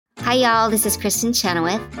Hi, y'all. This is Kristen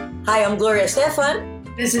Chenoweth. Hi, I'm Gloria Stefan.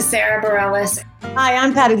 This is Sarah Bareilles. Hi,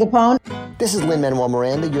 I'm Patti LuPone. This is Lin-Manuel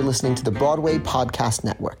Miranda. You're listening to the Broadway Podcast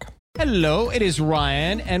Network. Hello, it is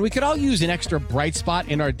Ryan, and we could all use an extra bright spot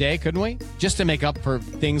in our day, couldn't we? Just to make up for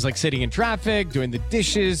things like sitting in traffic, doing the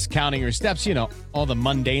dishes, counting your steps, you know, all the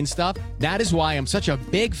mundane stuff. That is why I'm such a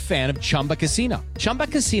big fan of Chumba Casino. Chumba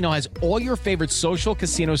Casino has all your favorite social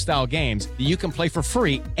casino-style games that you can play for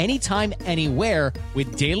free anytime, anywhere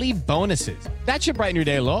with daily bonuses. That should brighten your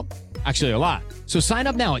day a little. Actually, a lot. So sign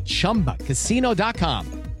up now at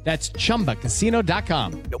ChumbaCasino.com. That's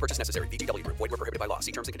ChumbaCasino.com. No purchase necessary. VGW Group. Void where prohibited by law.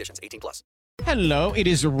 See terms and conditions. 18+. Hello, it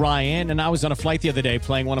is Ryan, and I was on a flight the other day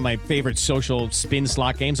playing one of my favorite social spin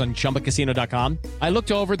slot games on ChumbaCasino.com. I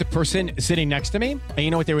looked over at the person sitting next to me, and you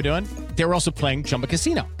know what they were doing? They were also playing Chumba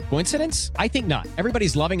Casino. Coincidence? I think not.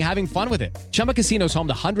 Everybody's loving having fun with it. Chumba Casino is home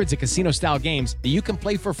to hundreds of casino-style games that you can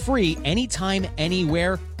play for free anytime,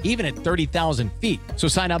 anywhere, even at 30,000 feet. So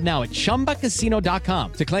sign up now at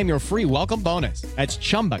ChumbaCasino.com to claim your free welcome bonus. That's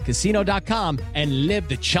ChumbaCasino.com and live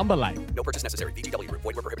the Chumba life. No purchase necessary. VGW Group.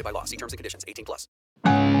 Void where prohibited by law. See terms and conditions. 18+.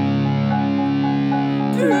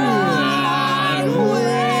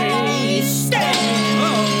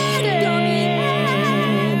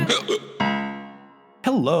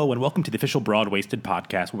 Hello, and welcome to the official Broadwasted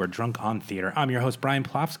podcast, where we're drunk on theater. I'm your host, Brian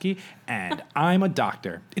Plofsky, and I'm a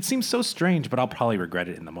doctor. It seems so strange, but I'll probably regret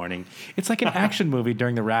it in the morning. It's like an action movie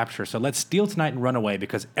during the rapture, so let's steal tonight and run away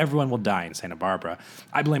because everyone will die in Santa Barbara.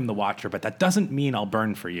 I blame the Watcher, but that doesn't mean I'll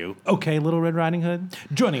burn for you. Okay, Little Red Riding Hood?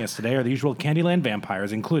 Joining us today are the usual Candyland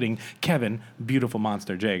vampires, including Kevin, Beautiful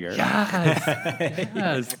Monster Jaeger.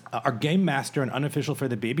 Yes. Our game master and unofficial for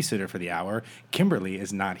the babysitter for the hour, Kimberly,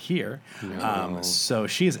 is not here. No. So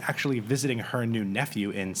she is actually visiting her new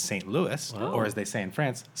nephew in St. Louis, or as they say in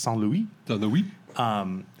France, Saint Louis.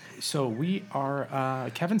 So we are,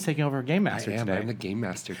 Kevin's taking over game master today. I'm the game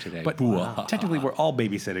master today. But technically we're all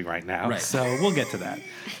babysitting right now, Right. so we'll get to that.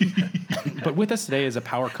 But with us today is a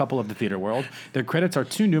power couple of the theater world. Their credits are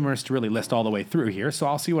too numerous to really list all the way through here, so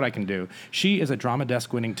I'll see what I can do. She is a Drama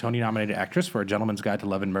Desk winning Tony-nominated actress for A Gentleman's Guide to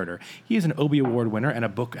Love and Murder. He is an Obie Award winner and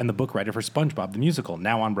the book writer for SpongeBob the Musical,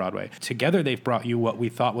 now on Broadway. Together they've brought you what we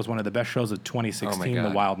thought was one of the best shows of 2016, The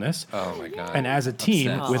Wildness. Oh my God. And as a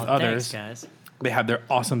team with others, Thanks, guys. they have their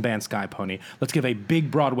awesome band Sky Pony. Let's give a big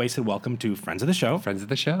broad-waisted welcome to friends of the show, Friends of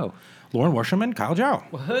the show. Lauren Worsham, Kyle Jow.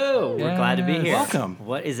 Woohoo! We're glad to be here. Welcome.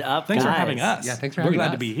 What is up, Thanks guys? for having us. Yeah, thanks for We're having glad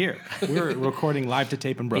us. to be here. We're recording live to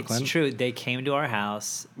tape in Brooklyn. It's true. They came to our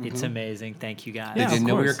house. It's amazing. Thank you, guys. They Yeah, didn't of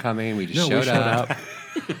know we were course. coming. We just No, showed up.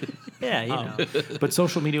 Yeah, you know. But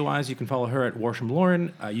social media-wise, you can follow her at Worsham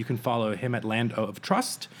Lauren. You can follow him at Land of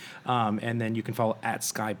Trust. And then you can follow at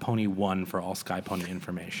Sky Pony 1 for all Sky Pony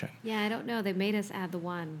information. Yeah, I don't know. They made us add the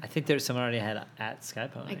one. I think there's someone already had at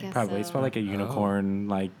Skypony. I guess Probably. so. It's probably like a unicorn,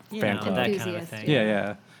 like, fan know, club. that kind of Enthusiast. thing.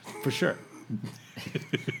 Yeah, for sure.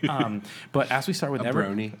 But as we start with A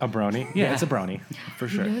brony. A brony. Yeah, it's a brony, for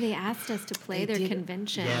sure. You know, they asked us to play their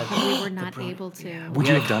convention, Yeah. but we were not able to. Would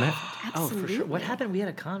you have done it? Oh, Absolutely. for sure. What happened? We had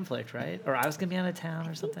a conflict, right? Or I was going to be out of town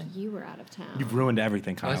or I something. think you were out of town. You've ruined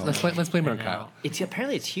everything, Kyle. Let's blame it on No. Kyle.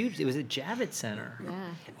 Apparently it's huge. It was at Javits Center. Yeah.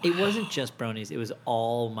 It wasn't just bronies. It was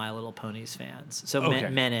all My Little Ponies fans. So Okay.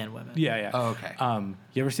 men and women. Yeah. Oh, okay.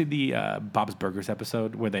 You ever see the Bob's Burgers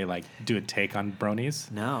episode where they like do a take on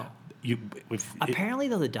bronies? No. Apparently,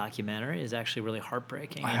 though, the documentary is actually really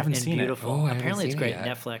heartbreaking. I haven't and seen it. beautiful. Oh, I haven't Apparently, it's seen great. it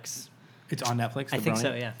yet. Netflix. It's on Netflix. I The think Brony?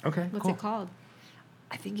 so. Yeah. Okay. What's cool. it called?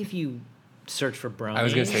 I think if you search for brony, I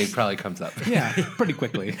was going to say it probably comes up. Yeah, pretty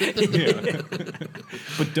quickly. Yeah.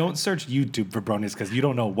 But don't search YouTube for bronies because you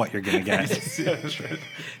don't know what you're gonna get. so true.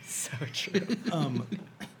 So true.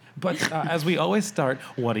 But as we always start,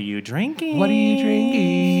 what are you drinking? What are you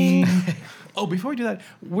drinking? Oh, before we do that,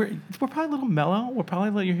 we're probably a little mellow. We're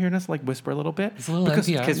probably you're hearing us like whisper a little bit. It's a little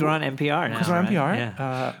NPR. Because we're on NPR now. Because we're on right? NPR.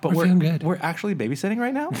 Yeah. But We're feeling good. We're actually babysitting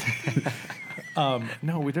right now.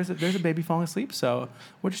 No, there's a baby falling asleep, so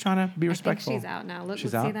we're just trying to be I think respectful. she's out now. Look,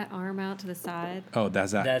 She's let's see out? that arm out to the side. Oh,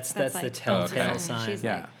 that's that. That's the like- telltale Okay. sign. She's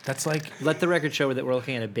yeah. That's like Let the record show that we're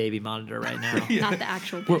looking at a baby monitor right now. Not the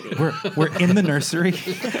actual baby. we're in the nursery.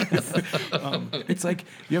 It's like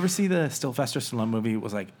you ever see the Sylvester Stallone movie? It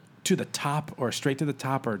was like to the top or straight to the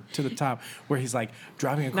top or to the top, where he's like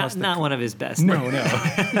driving across Not one of his best. No.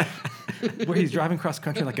 Where he's driving cross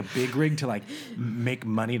country like a big rig to like make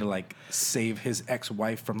money to like save his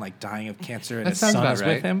ex-wife from like dying of cancer, and That his sounds son about is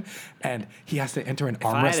right. with him, and he has to enter an If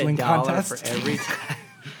arm I had wrestling $1 contest. for every time.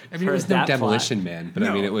 I mean, it was no that Demolition Man, but I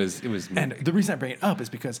No. mean, it was. And the reason I bring it up is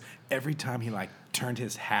because every time he like turned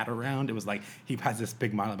his hat around, it was like he has this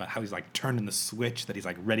big model about how he's like turning the switch, that he's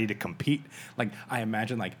like ready to compete. Like I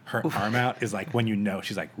imagine like her arm out is like when you know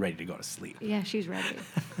she's like ready to go to sleep. Yeah, she's ready.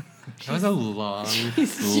 That was a long.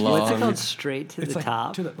 What's it long. called? Straight to It's the like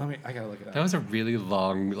top. I gotta look it up. That was a really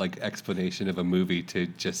long explanation of a movie to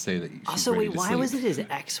just say that. She's Also, ready wait, to why sleep. was it his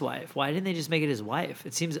ex-wife? Why didn't they just make it his wife?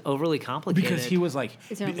 It seems overly complicated. Because he was like,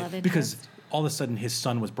 Is there a love because interest? all of a sudden his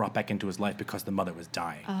son was brought back into his life because the mother was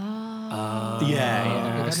dying. Oh.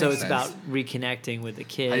 Yeah. that so makes it's sense. about reconnecting with the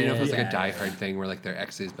kid. I didn't know if it was like Yeah. a Die Hard thing where like they're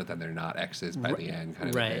exes, but then they're not exes by the end, kind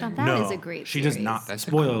of Right. thing. That no, is a great she does series. not. That's a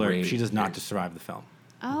Spoiler alert: great she does not series. survive the film.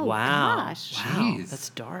 Oh, Wow. gosh. Wow. Jeez. That's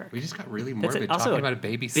dark. We just got really That's morbid also talking about a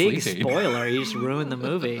baby big sleeping. spoiler. You just ruined the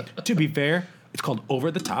movie. To be fair, it's called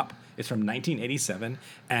Over the Top. It's from 1987,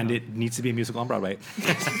 and it needs to be a musical on Broadway.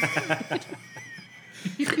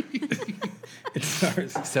 It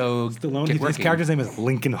stars So Stallone. get His working. character's name is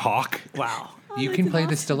Lincoln Hawk. Wow. You that's can an play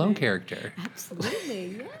the awesome Stallone name. character.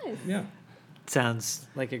 Absolutely, yes. Yeah. Sounds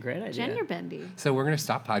like a great idea. Gender bendy. So we're gonna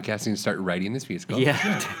stop podcasting and start writing this musical. Yeah.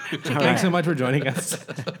 Thanks so much for joining us.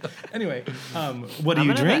 Anyway, what are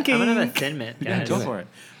you drinking? I'm gonna have a Thin Mint, Yeah, guys. go for it.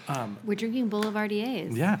 We're drinking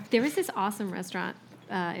Boulevardiers. Yeah. There was this awesome restaurant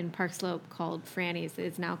in Park Slope called Franny's.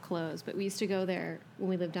 It's now closed, but we used to go there when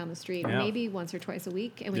we lived down the street, Yeah. maybe once or twice a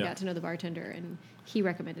week, and we Yeah. got to know the bartender, and he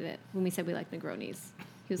recommended it when we said we liked Negronis.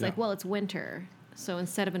 He was Yeah. like, well, it's winter, so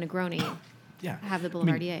instead of a Negroni, Yeah. have the I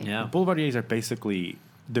mean, Boulevardier. Yeah. Boulevardiers are basically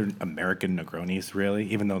they're American Negronis, really,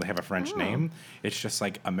 even though they have a French Oh. name. It's just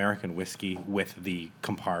like American whiskey with the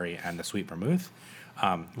Campari and the sweet vermouth.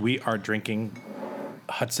 We are drinking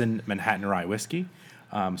Hudson Manhattan Rye whiskey.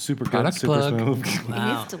 Super Product good, super plug. smooth.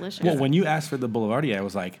 Wow. It is delicious. Well, when you asked for the Boulevardier, I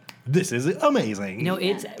was like, "This is amazing." No,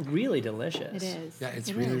 it's really delicious. it is. Yeah, it's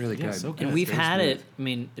It really, is. really Yeah, good. so good. And It's we've very had smooth. it. I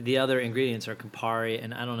mean, the other ingredients are Campari,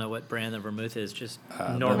 and I don't know what brand the vermouth is. Just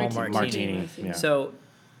normal the martini. martini, yeah. So,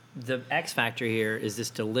 the X factor here is this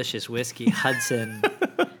delicious whiskey, Hudson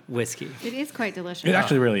whiskey. It is quite delicious. It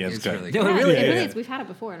actually really is It's good. really No, good. it really it really is. is. We've had it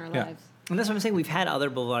before in our Yeah. lives. And that's what I'm saying. We've had other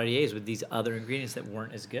Boulevardiers with these other ingredients that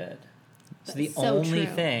weren't as good. So the That's so only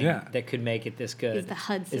true. thing Yeah. that could make it this good Is the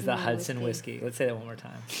Hudson is the Rye Hudson whiskey. whiskey. Let's say that one more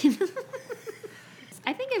time.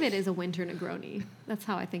 I think of it as a winter Negroni. That's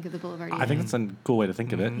how I think of the Boulevardier. I think that's a cool way to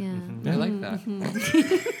think of it. Yeah. I like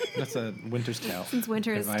that. That's a winter's tale. Since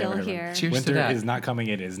winter is If I still ever heard one. here. Cheers Winter to that. is not coming;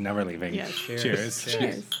 it is never leaving. Yeah, cheers. Cheers.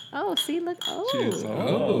 Cheers. Oh, see, look. Oh. Cheers.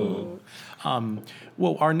 Oh.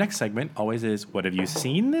 Well, our next segment always is, "What have you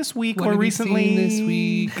seen this week What or have you recently?" seen this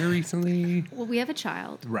week or recently? Well, we have a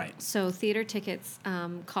child. Right. So theater tickets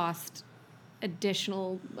cost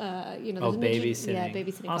additional, there's Oh, an babysitting. Yeah,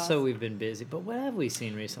 babysitting Also, costs. we've been busy. But what have we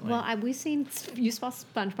seen recently? Well, we've seen, you saw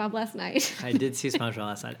SpongeBob last night. I did see SpongeBob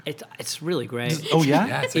last night. It's really great. Oh yeah.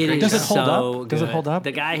 Yeah, it's a It great is Does it hold so up? Does it good. hold up?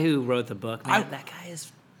 The guy who wrote the book, man, that guy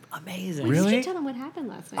is amazing. You Really? should tell them what happened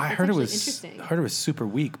last night. I That's heard it actually was interesting. heard it was super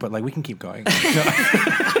weak, but like we can keep going.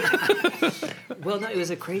 Well, no, it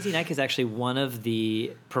was a crazy night because actually one of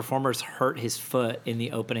the performers hurt his foot in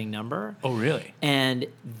the opening number. Oh really? And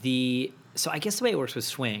so I guess the way it works with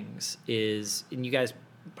swings is, and you guys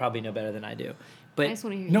probably know better than I do, but I just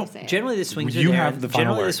want to hear No, you say generally the swings You are there. have the final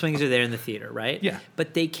generally the word. swings are there in the theater, right? Yeah.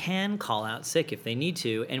 But they can call out sick if they need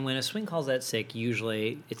to, and when a swing calls out sick,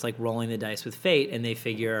 usually it's like rolling the dice with fate, and they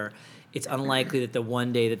figure it's unlikely that the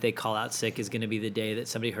one day that they call out sick is going to be the day that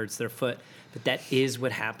somebody hurts their foot, but that is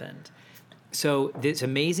what happened. So this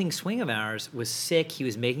amazing swing of ours was sick. He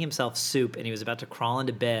was making himself soup, and he was about to crawl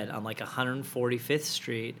into bed on like 145th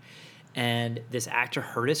Street. And this actor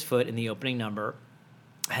hurt his foot in the opening number.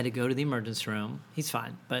 Had to go to the emergency room. He's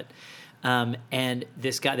fine, but and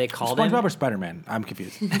this guy, they called him. SpongeBob or Spider-Man? I'm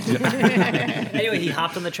confused. Anyway, he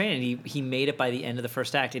hopped on the train and he made it by the end of the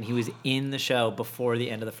first act, and he was in the show before the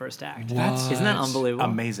end of the first act. Isn't that unbelievable?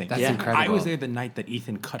 Amazing. That's Yeah. incredible. I was there the night that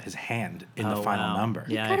Ethan cut his hand in the Oh, final wow. number.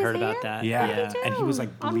 Yeah, cut I his heard about hand? that. Yeah. And he was like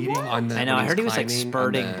On bleeding. what? On the, I know. when I heard he was like climbing on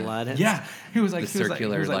spurting the- blood. Yeah, he was like The he was like, he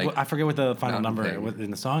circular, was like, like, I forget what the final mountain number thing.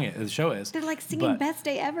 in the song the show is. They're like singing but- Best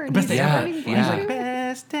Day Ever. And Best he's Day Ever. running Yeah. for He's you. like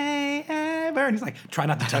best day ever, and he's like try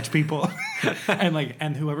not to touch people,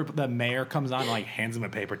 and whoever the mayor comes on like hands him a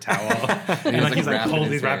paper towel, and like, he's like wrapping cold,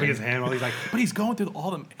 his he's wrapping hair. his hand while he's like, but he's going through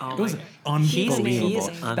all them. Oh It was my God. unbelievable. He is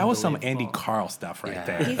That was some Andy unbelievable. Carl stuff right Yeah.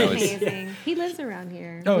 there. He's That was- amazing. He lives around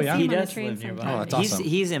here. Oh, We yeah? see He him on the does train live nearby. sometimes. Oh, that's awesome.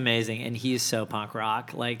 He's amazing, and he's so punk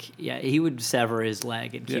rock. Like, yeah, he would sever his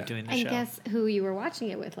leg and keep Yeah. doing the And show. guess who you were watching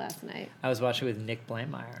it with last night? I was watching with Nick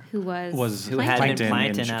Blameyer. Who was Was Who had been Plankton in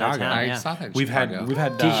Plankton out of Chicago. town. I Yeah. saw that in We've Chicago.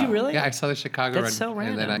 had. Did you really? Yeah, I saw the Chicago. That's so And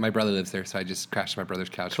then random. my brother lives there, so I just crashed my brother's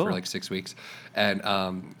couch Cool. for like 6 weeks. And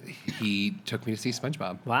he took me to see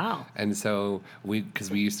SpongeBob. Wow. And so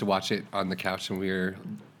because we used to watch it on the couch and we were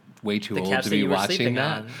way too The old couch to that be you were watching sleeping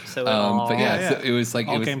that. on, so it all- but so it was like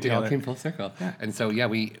All it came all together. came full circle. And so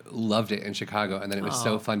we loved it in Chicago, and then it was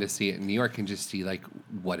so Oh. fun to see it in New York and just see like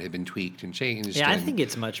what had been tweaked and changed. Yeah, I and think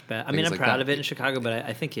it's much better. I mean, things I'm like proud that. of it in Chicago, but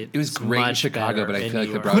I think It was great in much Chicago, better but I in feel like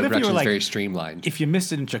New the York. Broadway What if you were production is like- very streamlined. If you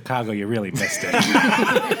missed it in Chicago, you really missed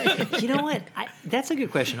it. You know what? That's a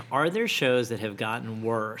good question. Are there shows that have gotten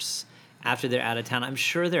worse after they're out of town? I'm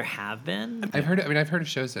sure there have been. I've heard of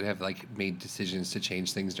shows that have like made decisions to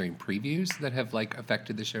change things during previews that have like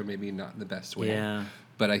affected the show, maybe not in the best way. Yeah.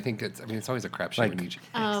 But I think it's always a crapshoot Like- when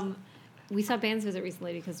you. We saw Bands Visit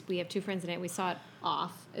recently because we have two friends in it. We saw it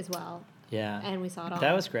off as well. Yeah. And we saw it on.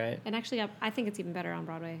 That was great. And actually, I think it's even better on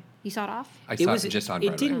Broadway. You saw it off? I saw it just on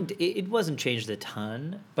Broadway. It wasn't changed a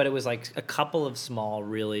ton, but it was like a couple of small,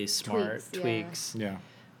 really smart Tweaks, yeah. tweaks.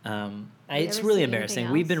 Yeah. It's ever really see embarrassing.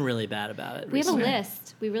 anything We've else? been really bad about it. We have a recently.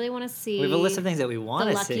 list. We really want to see. We have a list of things that we want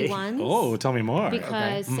the to lucky see. ones. Oh, tell me more.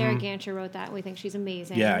 Because Sarah Gancher wrote that. We think she's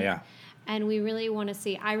amazing. Yeah, yeah. And we really want to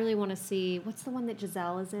see. I really want to see. What's the one that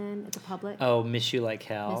Giselle is in at the public? Oh, Miss You Like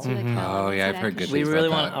Hell. Miss You Like Hell. Oh, yeah, What's I've heard that? good We things really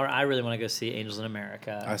about want, that. or I really want to go see Angels in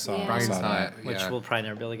America. I saw. Yeah. I Brian saw saw that. it. Which yeah. we'll probably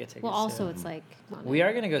never be able to get tickets Well, also to. it's like. on We it.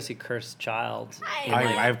 are going to go see Cursed Child. I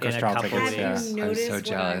have Cursed in a Child couple tickets, weeks. yeah. Have you I'm noticed so what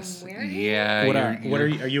jealous. I'm wearing? Yeah. What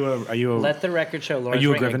you're- are you? Are you a? Let the record show. Laura's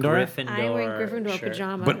you a wearing Gryffindor? Gryffindor I'm wearing Gryffindor shirt.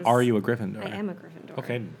 pajamas. But are you a Gryffindor? I am a Gryffindor.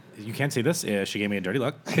 Okay, you can't see this. She gave me a dirty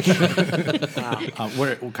look. Wow.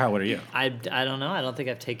 Kyle, what are you? I don't know. I don't think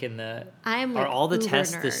I've taken the. I'm Are like all the uber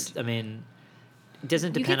tests nerd. this? I mean, it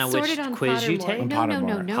doesn't You depend get on which sorted on quiz you Pottermore. take. No,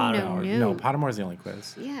 Pottermore. no. No, Pottermore's the only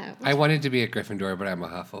quiz. Yeah. I wanted to be a Gryffindor, but I'm a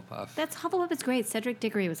Hufflepuff. That's Hufflepuff is great. Cedric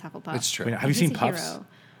Diggory was Hufflepuff. It's true. Wait, have you He's seen a Puffs? hero.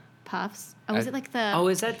 Puffs? Oh, is it like the? Oh,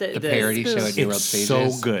 is that the parody show at New World It's Stages.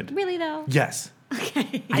 so good. Really though? Yes.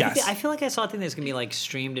 Yes. I feel like I saw a thing that's gonna be like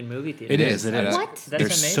streamed in movie theaters. It is. It is. What? That's They're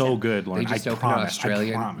amazing. so good, They Lauren. just I opened an promise.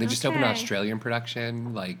 Australian. I promise. They just opened an Okay. Australian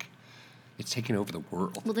production. Like, it's taken over the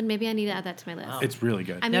world. Well, then maybe I need to add that to my list. It's really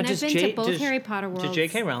good. I mean, I've been to both Harry Potter worlds. Does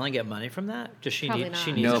J.K. Rowling get money from that? Does she Probably need? not.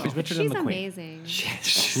 She needs. No, it. she's richer than She's the Queen.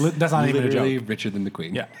 amazing. That's not even a Literally joke. richer than the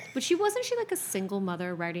Queen. Yeah. But wasn't she like a single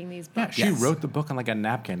mother writing these Yeah, books? she wrote the book on like a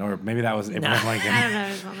napkin, or maybe that was Abraham Lincoln. I don't know.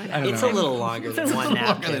 It's not my I don't It's know. a little longer than one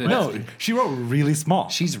napkin. No, she wrote really small.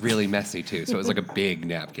 She's really messy too, so it was like a big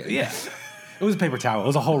napkin. Yeah. It was a paper towel. It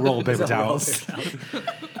was a whole roll of paper towels.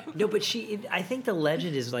 No, but I think the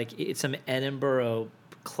legend is like it's some Edinburgh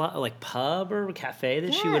club, like pub or cafe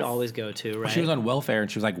that she would Yes. always go to, right? She was on welfare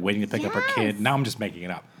and she was like waiting to pick up her kid. Yes. Now I'm just making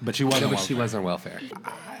it up. But she was No, on but welfare. she was on welfare.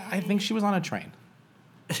 I think she was on a train.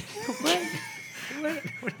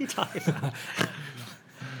 What are you talking about?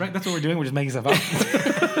 Right? That's what we're doing. We're just making stuff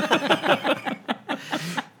up.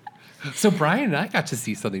 So Brian and I got to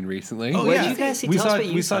see something recently. What did you guys see? We Tell us saw what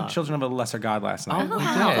you we saw saw. Children of a Lesser God last night. Oh,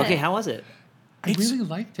 wow. okay. How was it? I really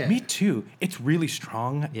liked it. Me too. It's really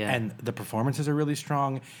strong, Yeah. and the performances are really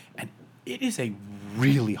strong, and it is a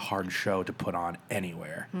really hard show to put on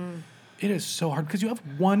anywhere. It is so hard because you have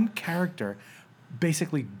one character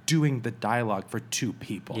basically doing the dialogue for two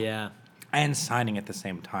people, Yeah. and signing at the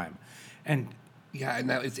same time, and Yeah, and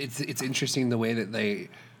that it's interesting the way that they,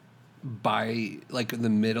 by like in the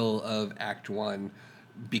middle of Act One,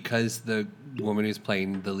 because the woman who's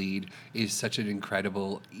playing the lead is such an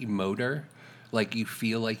incredible emoter, like you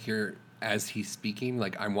feel like you're as he's speaking,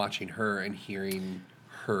 like I'm watching her and hearing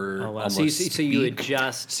her. Oh, wow. Almost So you speak.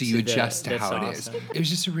 adjust So you to the- adjust to that's how it is. awesome. It was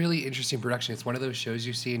just a really interesting production. It's one of those shows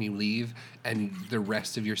you see and you leave, and the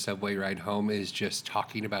rest of your subway ride home is just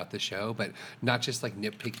talking about the show, but not just like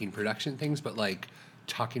nitpicking production things, but like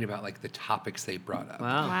talking about like the topics they brought up.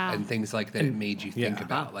 Wow. Wow. And things like that it made you think yeah.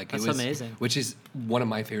 about. Wow, Like that's it was amazing. Which is one of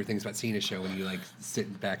my favorite things about seeing a show when you like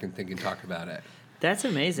sit back and think and talk about it. That's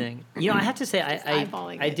amazing. You know, I have to say,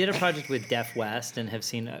 eyeballing I it. did a project with Deaf West and have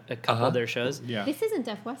seen a couple of their shows. yeah, This isn't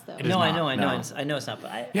Deaf West though. is No, I not, know, no. I know it's not.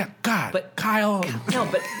 But yeah, God, But- Kyle. no,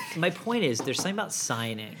 but my point is, there's something about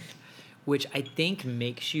signing, which I think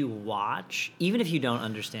makes you watch, even if you don't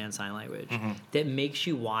understand sign language, that makes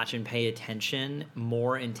you watch and pay attention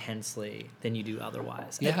more intensely than you do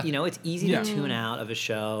otherwise. Yeah. You know, it's easy Yeah. to tune out of a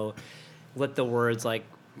show, let the words like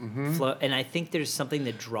flow, and I think there's something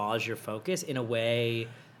that draws your focus in a way.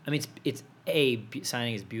 I mean,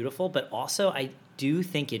 signing is beautiful, but also I do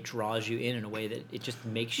think it draws you in a way that it just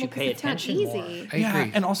makes you 'cause pay it's not attention easy. more. I Yeah,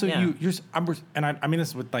 agree. and also Yeah. I mean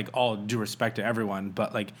this with like all due respect to everyone,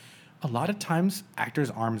 but like a lot of times actors'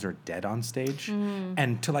 arms are dead on stage,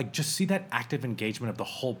 and to like just see that active engagement of the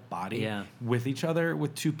whole body with each other,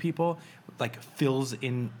 with two people, like fills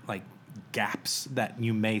in like gaps that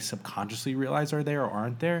you may subconsciously realize are there or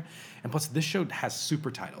aren't there. And plus, this show has super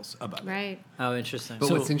titles above it. Right. Oh, interesting. But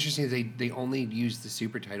what's interesting is they only use the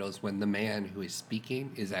super titles when the man who is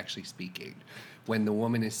speaking is actually speaking. When the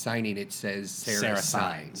woman is signing, it says Sarah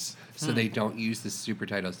signs. So they don't use the super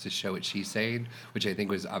titles to show what she's saying, which I think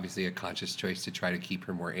was obviously a conscious choice to try to keep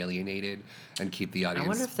her more alienated and keep the audience I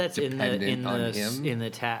wonder if that's dependent on him. in the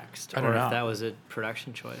text, I don't or know. if that was a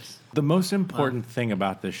production choice. The most important thing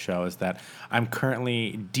about this show is that I'm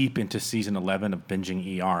currently deep into season 11 of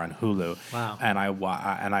binging ER on Hulu. Wow. And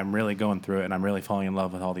I'm really going through it, and I'm really falling in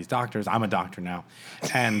love with all these doctors. I'm a doctor now.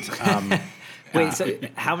 And Wait, so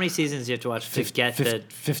how many seasons do you have to watch to get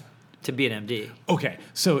to be an MD? Okay,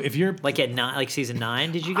 so if you're Like at season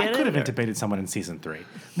 9, did you get it? I could have or- intubated someone in season 3,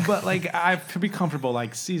 but like I to be comfortable,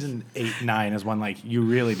 like season 8, 9 is when like you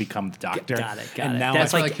really become the doctor. Got it. And now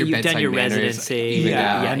That's I feel like like your you've done your bedside manners residency. even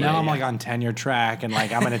and now I'm yeah. like on tenure track, and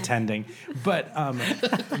like I'm an attending. But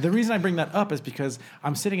the reason I bring that up is because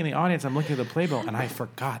I'm sitting in the audience, I'm looking at the playbill, and I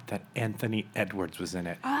forgot that Anthony Edwards was in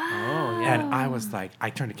it. Oh, yeah. And I was like, I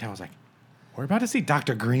turned to Ken, I was like, we're about to see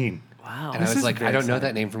Dr. Green. Wow. And I This was is like, very I don't know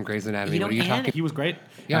exciting. that name from Grey's Anatomy. You know, What are you and- talking? He was great.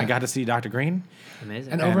 Yeah. And I got to see Dr. Green.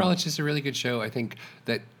 Amazing. And overall, it's just a really good show. I think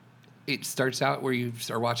that it starts out where you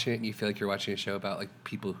are watching it and you feel like you're watching a show about like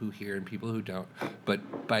people who hear and people who don't.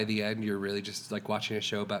 But by the end, you're really just like watching a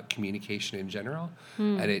show about communication in general.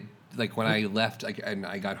 And it like when I left and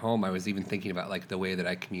I got home, I was even thinking about like the way that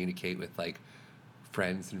I communicate with like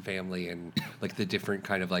friends and family and like the different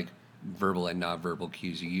kind of like verbal and nonverbal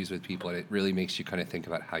cues you use with people, and it really makes you kind of think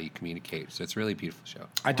about how you communicate. So it's a really beautiful show.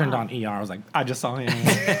 I turned on ER. I was like, I just saw him.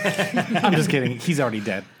 I'm just kidding. He's already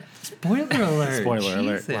dead. Spoiler alert! Spoiler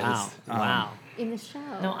alert. Wow. In the show.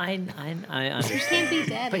 No, I understand. can't be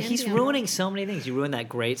dead. But and he's be on ruining so many things. You ruined that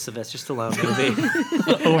great Sylvester Stallone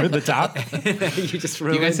movie. Over the top. You just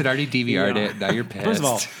ruined. You guys had already DVR'd it. Now you're pissed. First of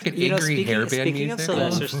all, angry hairband speaking of music.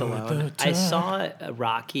 Sylvester Stallone, I saw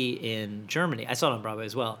Rocky in Germany. I saw it on Broadway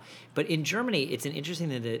as well. But in Germany, it's an interesting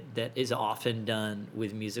thing that is often done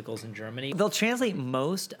with musicals in Germany. They'll translate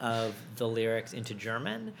most of the lyrics into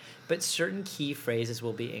German, but certain key phrases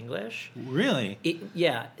will be English. Really?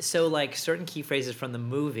 Yeah. So like certain key phrases from the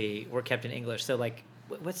movie were kept in English. So like,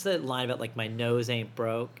 what's the line about like my nose ain't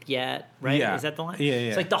broke yet? Right? Yeah. Is that the line? Yeah, yeah.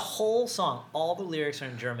 It's like the whole song, all the lyrics are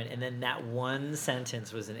in German, and then that one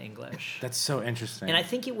sentence was in English. That's so interesting. And I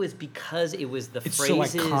think it was because it was the It's so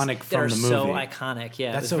phrases iconic that from are the so movie. iconic.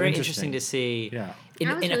 Yeah, That's it was so very interesting. interesting to see. Yeah.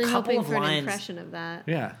 I was In really a couple hoping of for an lines. impression of that.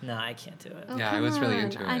 Yeah. No, I can't do it. Oh, Yeah, I was come really on.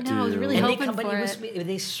 into it. I know. I was really And hoping but for it was, it.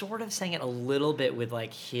 they sort of sang it a little bit with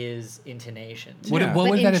like his intonation. What, Yeah. what But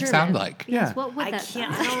would in that have German. sound like? Yes, Yeah. what would I that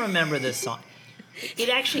can't. sound I don't remember this song. It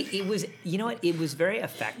actually, it was. You know what? It was very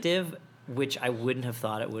effective, which I wouldn't have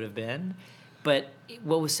thought it would have been. But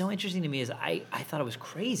what was so interesting to me is I thought it was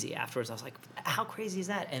crazy afterwards. I was like, how crazy is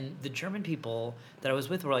that? And the German people that I was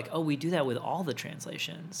with were like, oh, we do that with all the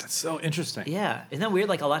translations. That's so interesting. Yeah. Isn't that weird?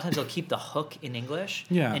 Like a lot of times they'll keep the hook in English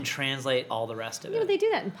Yeah. and translate all the rest of You know, it. they do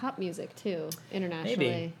that in pop music too, internationally.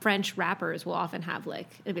 Maybe. French rappers will often have like,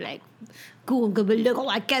 it'd be like, "Go,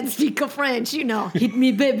 I can't speak French, you know, hit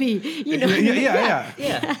me, baby," you know. Yeah.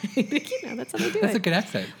 Yeah. You know, that's how they do That's it. a good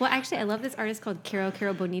accent. Well, actually, I love this artist called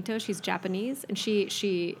Caro Bonito. She's Japanese, and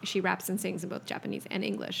she raps and sings in both Japanese and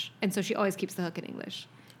English, and so she always keeps the hook in English.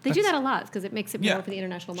 They do that a lot because it makes it Yeah. more for the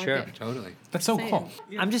international Sure. market. Totally. That's so Same. cool.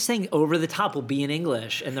 I'm just saying over the top will be in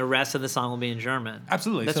English and the rest of the song will be in German.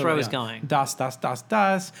 Absolutely. That's So, where I was yeah. going. Das,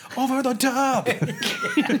 over the top.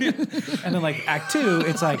 And then like Act 2,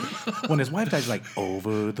 it's like when his wife dies, like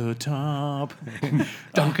over the top. Dunka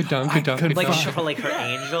dunka dunka. Like, dunka. like her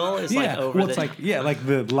angel is Yeah. like over Well, the it's like like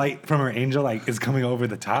the light from her angel like is coming over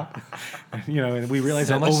the top. You know, and we realize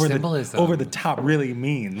So that much over symbolism. the top really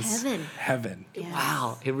means Heaven.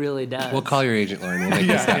 wow, it really does. We'll call your agent, Lauren. We'll make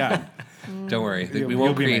this Yeah, happen. yeah. Don't worry. You'll- We you'll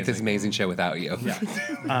won't be create this amazing. amazing show without you.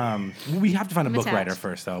 We have to find a I'm book writer attached.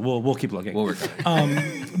 first, though. We'll keep looking. We'll work on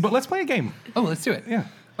it. But let's play a game. Oh, let's do it. Yeah.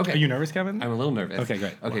 Okay. Are you nervous, Kevin? I'm a little nervous. Okay,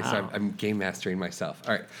 great. Okay, so Wow. I'm game mastering myself.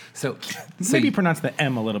 All right. So Maybe you- pronounce the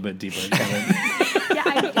M a little bit deeper, Kevin.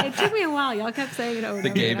 Yeah, it took me a while. Y'all kept saying it over and The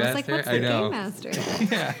over. game again. I was like, master? "What's the I know. game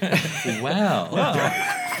master?" Wow.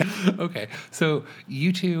 Okay, so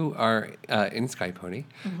you two are in Sky Pony,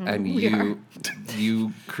 and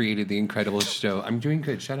you created the incredible show. I'm doing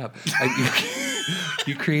good. Shut up.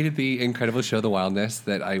 You created the incredible show, The Wildness,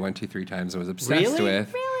 that I went to 3 times and was obsessed Really?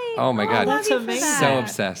 with. Really? Oh my God. that's amazing. So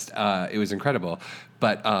obsessed. It was incredible.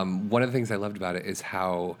 But one of the things I loved about it is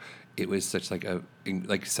how it was such such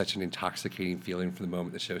an intoxicating feeling from the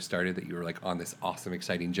moment the show started that you were like on this awesome,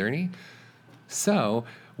 exciting journey. So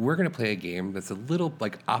we're going to play a game that's a little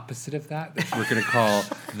like opposite of that we're going to call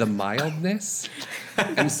the mildness.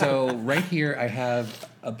 And so right here I have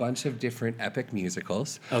a bunch of different epic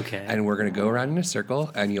musicals. Okay. And we're going to go around in a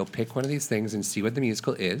circle and you'll pick one of these things and see what the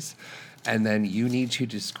musical is. And then you need to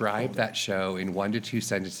describe that show in 1 to 2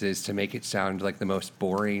 sentences to make it sound like the most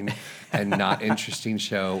boring and not interesting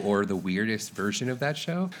show or the weirdest version of that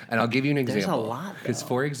show. And I'll give you an example. There's a lot, Because, though.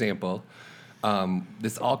 for example,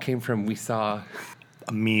 this all came from, we saw...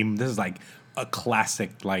 A meme. This is like a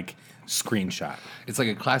classic like screenshot. It's like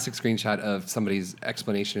a classic screenshot of somebody's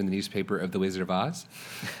explanation in the newspaper of The Wizard of Oz.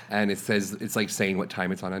 And it says, it's like saying what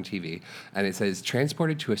time it's on TV. And it says,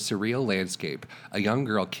 transported to a surreal landscape, a young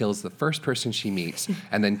girl kills the first person she meets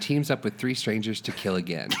and then teams up with 3 strangers to kill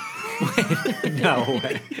again. No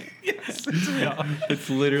way. It's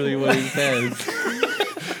literally what it says.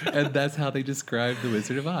 And that's how they describe The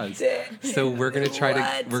Wizard of Oz. So we're gonna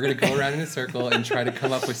we're gonna go around in a circle and try to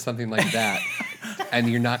come up with something like that. And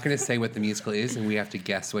you're not gonna say what the musical is, and we have to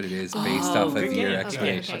guess what it is based off of your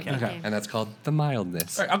explanation. Okay. And that's called the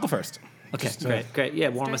mildness. All right, I'll go first. Okay, great. Yeah,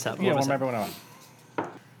 warm us up. Yeah, Warm us warm up. everyone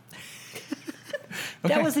up.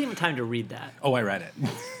 That wasn't even time to read that. Oh, I read it.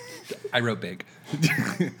 I wrote big.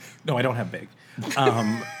 No, I don't have big.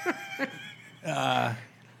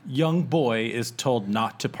 Young boy is told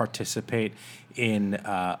not to participate in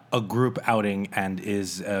a group outing and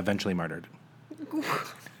is eventually murdered.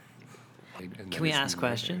 Can we ask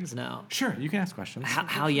questions? No. Sure, you can ask questions.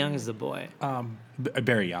 How young is the boy?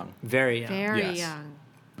 Very young. Very young. Very Yes. young.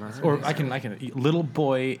 Or I can. Little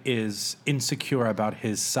boy is insecure about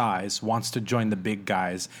his size, wants to join the big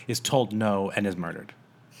guys, is told no, and is murdered.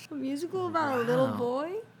 A musical about a little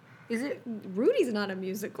boy? Is it? Rudy's not a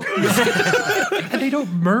musical. And they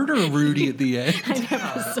don't murder Rudy at the end. I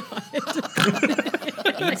never saw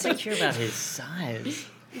it. Insecure about his size.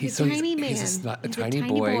 He's a tiny man. He's a He's tiny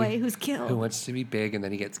boy who's killed. who wants to be big and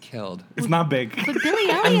then he gets killed. It's not big. But Billy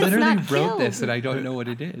I Elliot's literally not wrote killed. this and I don't know what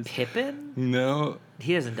it is. Pippin? No.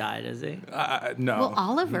 He hasn't died, has he? No. Well,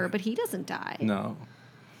 Oliver, but he doesn't die. No.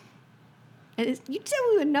 You said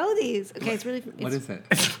we would know these. Okay, it's really. What is it?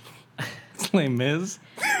 It's Les Mis,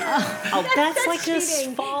 Oh, that's like a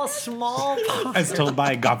cheating. small part. as told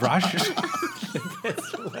by Gavroche.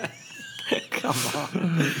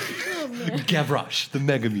 Gavroche, the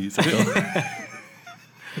mega musical.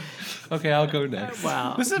 Okay, I'll go next.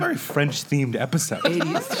 Wow. This is a very French-themed episode. It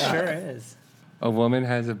sure is. A woman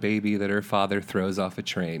has a baby that her father throws off a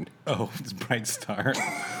train. Oh, it's Bright Star.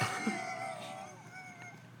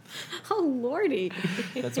 Oh lordy!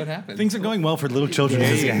 That's what happens. Things are going well for little children.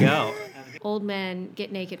 There you go. Old men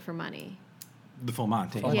get naked for money. The Full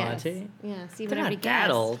Monty. Full Yes. Monty? Yeah. See They're what not that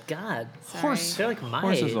old. God. Sorry. They're like my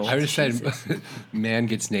Horse is age. old. I would have said, man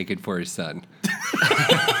gets naked for his son.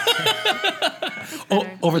 Oh,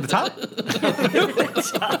 over the top?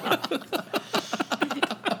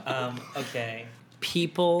 Okay.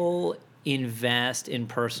 People invest in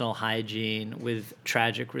personal hygiene with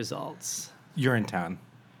tragic results. You're in town.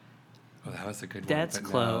 Oh, that was a good one. That's but no.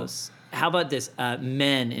 close. How about this?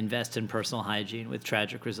 Men invest in personal hygiene with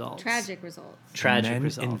tragic results. Tragic results. Tragic Men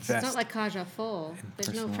results. invest- It's not like Kaja Full. There's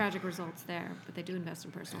no personal- tragic results there, but they do invest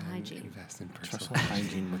in personal hygiene. Invest in Personal personal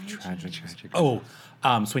hygiene with tragic. tragic. Oh,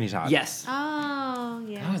 Sweeney Todd. Yes. Oh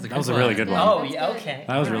yeah. That was a really good one. Oh, yeah, okay.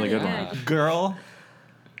 That was a really good Yeah. one. Girl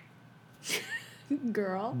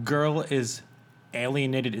Girl. is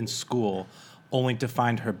alienated in school only to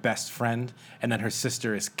find her best friend, and then her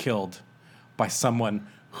sister is killed by someone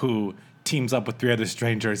who teams up with 3 other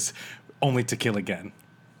strangers only to kill again.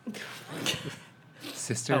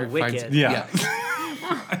 Sister Oh, finds... Wicked. Yeah.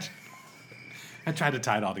 I tried to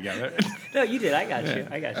tie it all together. No, you did. I got you.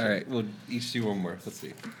 I got you. All right, we'll each do one more. Let's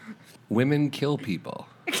see. Women kill people.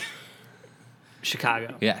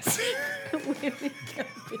 Chicago. Yes. A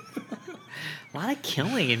lot of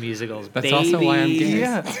killing in musicals. That's also why I'm gay.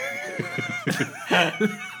 Yeah.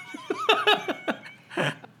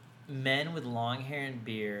 Men with long hair and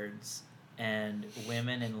beards and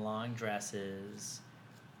women in long dresses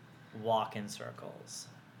walk in circles.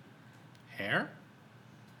 Hair?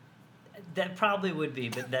 That probably would be,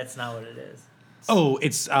 but that's not what it is. Oh,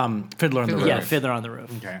 it's Fiddler on the Roof. Yeah, Fiddler on the Roof.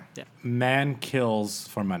 Okay. Yeah. Man kills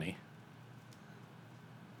for money.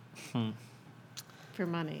 For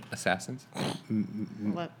money. Assassins?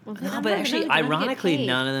 What? Well, No, but actually, ironically,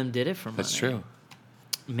 none of them did it for money. That's true.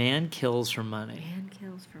 Man kills for money. Man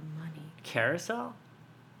kills for money. Carousel?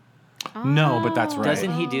 No, but that's right.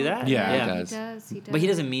 Doesn't he do that? Yeah, he does. He does. He does. But he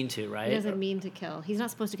doesn't mean to, right? He doesn't mean to kill. He's not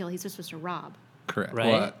supposed to kill. He's just supposed to rob. Correct. Right.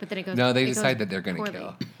 Well, But then it goes. no, they it goes decide that they're going to poorly.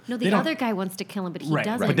 kill. No, They the don't- other guy wants to kill him, but he Right,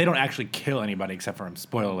 doesn't. but they don't actually kill anybody except for him.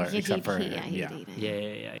 Spoiler alert, He- except for he- he- yeah.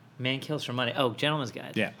 Yeah. Man kills for money. Oh, Gentleman's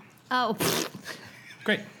Guide. Yeah. Oh,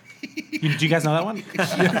 Great. Did you guys know that one?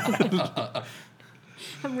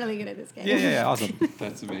 I'm really good at this game. Yeah. Awesome.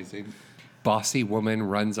 That's amazing. Bossy woman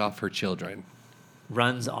runs off her children.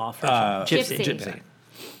 Runs off. Gypsy. Gypsy.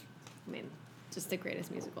 I mean, just the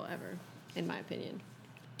greatest musical ever, in my opinion.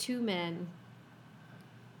 Two men.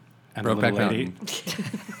 And the little Brokeback lady.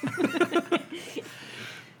 Mountain.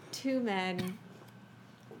 Two men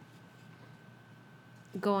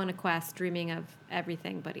go on a quest dreaming of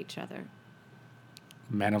everything but each other.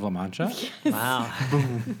 Man of La Mancha. Wow.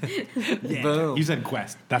 You said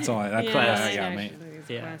quest. That's all. That Quest. got me.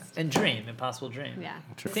 Yeah. Quest. And Dream, Impossible Dream. Yeah.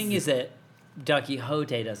 The thing is that Don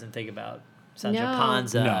Quixote doesn't think about Sancho No.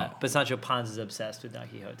 Panza, No. but Sancho Panza's obsessed with Don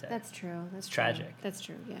Quixote. That's true. That's true. tragic. That's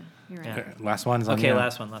true. Yeah, you're right. Yeah. Okay, last one's on Okay, you.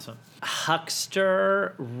 last one.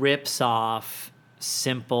 Huckster rips off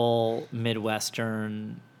simple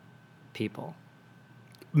Midwestern people.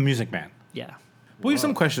 Music Man. Yeah. We have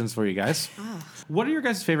some questions for you guys. What are your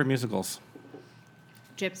guys' favorite musicals?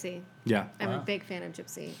 Gypsy. Yeah. I'm a big fan of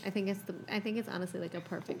Gypsy. I think it's honestly like a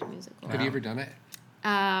perfect musical. Have you ever done it?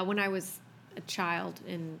 When I was a child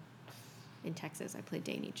in Texas, I played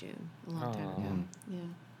Danny June a long time ago. Yeah.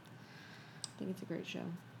 I think it's a great show.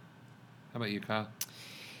 How about you, Kyle?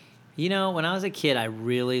 You know, when I was a kid, I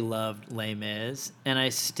really loved Les Mis, and I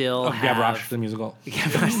still Oh, have... Gavroche, the musical.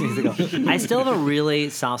 Gavroche the musical. I still have a really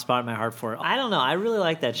soft spot in my heart for it. I don't know. I really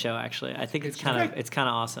like that show, actually. I think it's kind of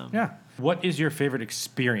awesome. Yeah. What is your favorite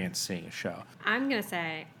experience seeing a show? I'm gonna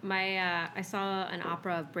say I saw an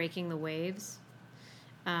opera of Breaking the Waves.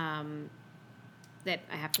 That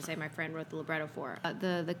I have to say my friend wrote the libretto for.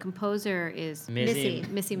 The composer is Missy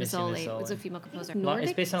Mazzoli. Mazzoli. It's a female composer. It's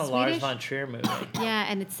Nordic, based on a Swedish? Lars von Trier movie. Yeah,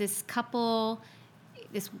 and it's this couple.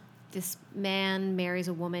 This man marries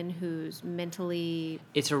a woman who's mentally.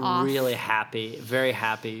 It's a off, really happy, very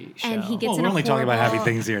happy show. and he gets Well, in we're a only talking about happy horrible-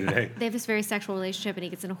 things here today. They have this very sexual relationship, and he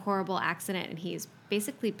gets in a horrible accident, and he's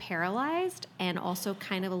basically paralyzed and also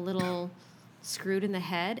kind of a little screwed in the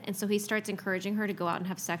head. And so he starts encouraging her to go out and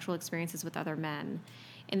have sexual experiences with other men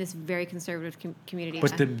in this very conservative community.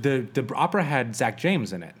 But the opera had Zach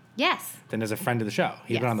James in it. Yes. Then as a friend of the show.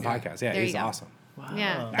 He's been on the Yes. podcast. Yeah, There you he's go. awesome.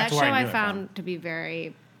 Yeah. That That's show where I I knew it found to be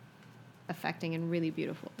very affecting and really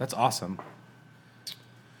beautiful. That's awesome.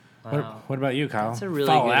 Wow. What about you, Kyle? That's a really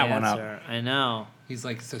Follow good that one answer. up. I know. He's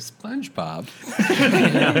like, so SpongeBob.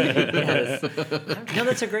 No,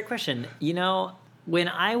 that's a great question. You know, when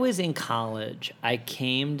I was in college, I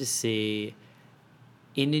came into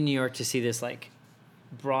New York to see this like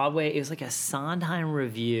Broadway. It was like a Sondheim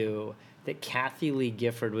review that Kathy Lee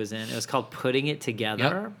Gifford was in. It was called Putting It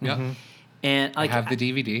Together. Yep. And I like, have the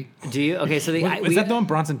DVD. do you? Okay, so Is that the one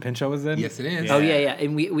Bronson Pinchot was in? Yes, it is. Oh yeah.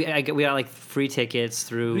 And we got like free tickets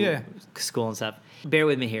through Yeah. school and stuff. Bear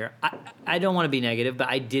with me here. I don't want to be negative, but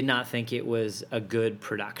I did not think it was a good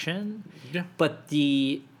production. Yeah. But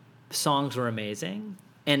the songs were amazing,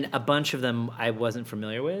 and a bunch of them I wasn't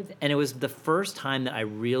familiar with, and it was the first time that I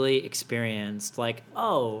really experienced like,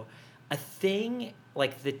 oh, a thing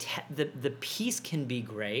like the piece can be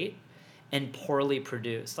great and poorly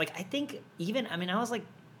produced. Like I think I was like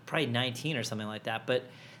probably 19 or something like that, but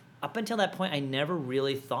up until that point, I never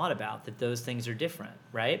really thought about that those things are different,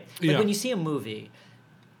 right? Like Yeah. when you see a movie,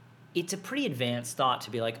 it's a pretty advanced thought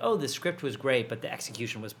to be like, oh, the script was great, but the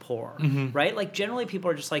execution was poor, right? Like generally people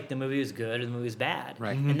are just like, the movie was good or the movie was bad.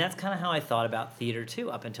 Right. And that's kind of how I thought about theater too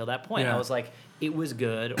up until that point. Yeah. I was like, it was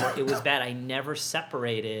good or it was bad. I never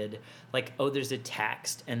separated like, oh, there's a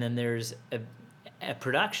text and then there's a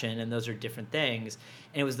production, and those are different things.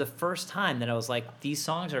 And it was the first time that I was like, these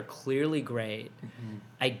songs are clearly great.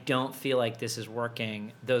 I don't feel like this is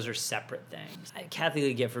working. Those are separate things. Kathy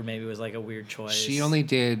Lee Gifford maybe was like a weird choice. She only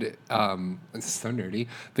did, it's so nerdy,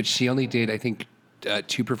 but she only did, I think,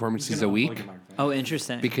 2 performances a week Oh,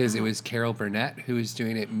 interesting. because it was Carol Burnett who was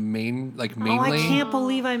doing it mainly. Oh, I can't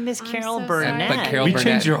believe I missed I'm Carol so Burnett. sorry. But Carol We Burnett,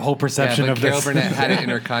 changed your whole perception but of Carol this. Burnett had it in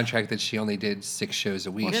her contract that she only did 6 shows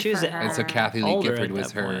a week. Well, she was And so Kathy Lee older Gifford at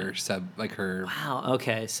was that her point. sub, like her. Wow.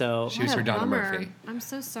 Okay. So She was her Donna Murphy. I'm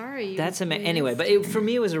so sorry. You that's amazing. anyway. But for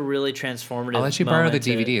me, it was a really transformative. I'll let you borrow the moment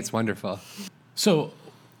to- DVD. It's wonderful. So,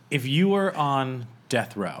 if you were on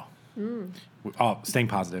death row, oh, staying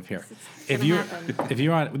positive here. If gonna you happen. if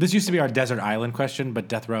you're on, this used to be our desert island question, but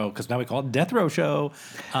death row because now we call it death row show.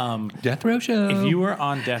 Death Row Show. If you were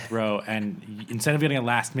on death row and instead of getting a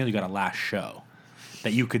last meal, you got a last show,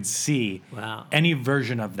 that you could see. Wow. Any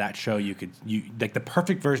version of that show you like the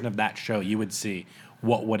perfect version of that show you would see,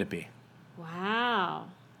 what would it be? Wow.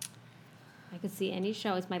 I could see any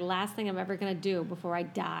show. It's my last thing I'm ever going to do before I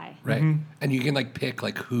die. Right. And you can like pick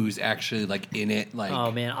like who's actually like in it. Like,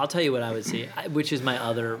 Oh man, I'll tell you what I would see, which is my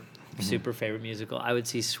other super favorite musical. I would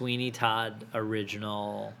see Sweeney Todd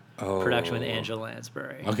original production with Angela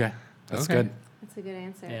Lansbury. Okay. That's Okay. good. That's a good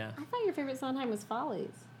answer. Yeah. I thought your favorite Sondheim was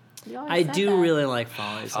Follies. You always I said do that. really like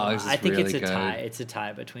Follies. Follies is I think it's really a tie. good. It's a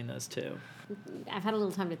tie between those two. I've had a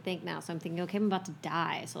little time to think now, so I'm thinking, okay, I'm about to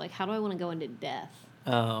die. So, like, how do I want to go into death?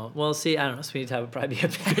 Oh, well, see, I don't know. Sweeney Todd would probably be a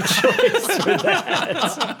better choice for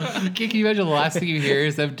that. can you imagine the last thing you hear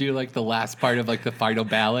is them do like the last part of like the final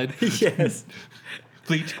ballad? Yes.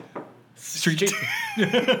 Fleet Street. All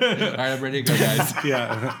right, I'm ready to go, guys.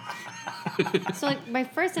 Yeah. So, like, my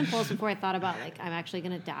first impulse before I thought about, like, I'm actually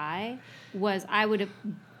going to die was it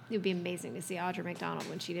would be amazing to see Audra McDonald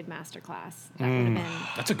when she did Masterclass. That would have been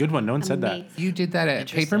That's a good one. No one said that. amazing. You did that at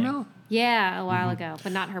Paper Interesting. Mill? Yeah, a while ago,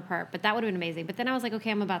 but not her part. But that would have been amazing. But then I was like,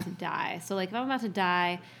 okay, I'm about to die. So, like, if I'm about to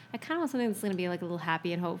die, I kind of want something that's going to be, like, a little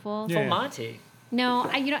happy and hopeful. Yeah. Full Monty.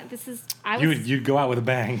 No, You'd go out with a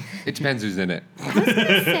bang. It depends who's in it.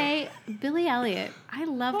 say Billy Elliot. I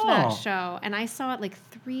loved that Oh. show, and I saw it like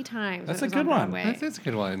 3 times. That's when a it was good on one. Broadway. That's a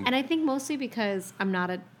good one. And I think mostly because I'm not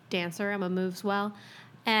a dancer, I'm a moves well,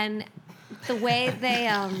 and the way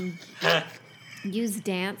they use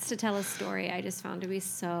dance to tell a story, I just found to be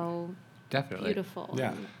so Definitely. beautiful.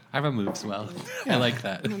 Yeah. I'm a moves well. I like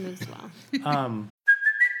that. I'm a moves well.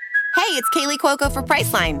 Hey, it's Kaylee Cuoco for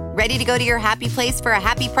Priceline. Ready to go to your happy place for a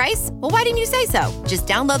happy price? Well, why didn't you say so? Just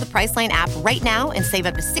download the Priceline app right now and save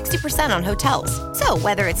up to 60% on hotels. So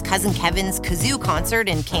whether it's Cousin Kevin's Kazoo Concert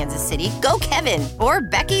in Kansas City, go Kevin, or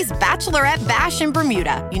Becky's Bachelorette Bash in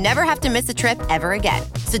Bermuda, you never have to miss a trip ever again.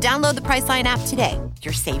 So download the Priceline app today.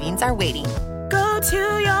 Your savings are waiting. Go to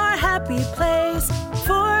your happy place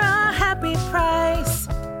for a happy price.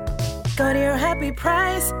 Go to your happy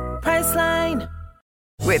price, Priceline.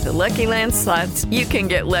 With the Lucky Land Slots, you can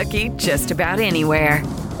get lucky just about anywhere.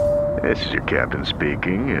 This is your captain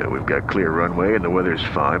speaking. We've got clear runway and the weather's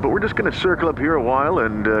fine, but we're just going to circle up here a while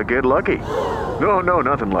and get lucky. No,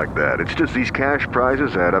 nothing like that. It's just these cash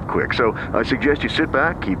prizes add up quick. So I suggest you sit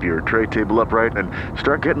back, keep your tray table upright, and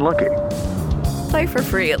start getting lucky. Play for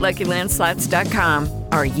free at LuckyLandSlots.com.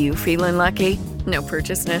 Are you feeling lucky? No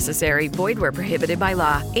purchase necessary. Void where prohibited by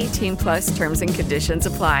law. 18+ terms and conditions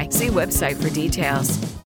apply. See website for details.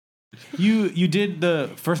 You did the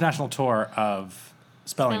first national tour of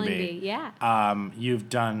Spelling Bee. Yeah. You've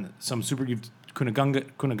done some Cunagunda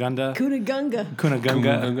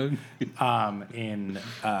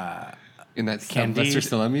in that Candide. Sylvester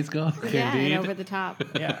Stallone's go. Yeah, and Over the Top.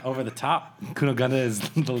 Yeah, Over the Top. Cunagunda is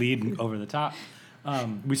the lead in Over the Top.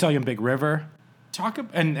 We saw you in Big River.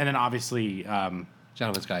 And then obviously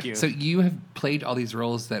Gentleman's Guide. You. So you have played all these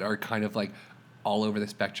roles that are kind of like all over the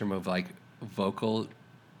spectrum of like vocal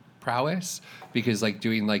prowess, because like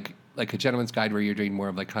doing like a Gentleman's Guide where you're doing more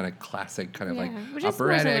of like kind of classic kind of like which is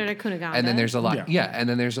more similar operatic, to Cunagunda. and then there's a lot,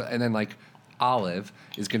 and then like Olive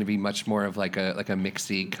is going to be much more of like a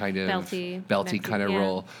mixy kind of belty kind of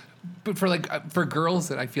role. But for girls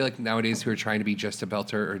that I feel like nowadays who are trying to be just a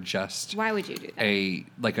belter or just why would you do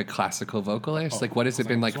that? a classical vocalist? Like what has it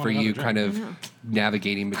been like for you kind of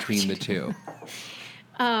navigating between the two?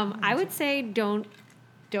 I would say don't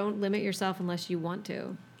limit yourself unless you want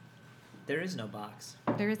to. There is no box.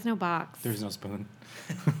 There is no box. There's no spoon.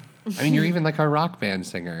 I mean, you're even like a rock band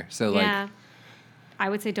singer. So yeah. I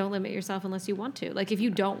would say don't limit yourself unless you want to. Like if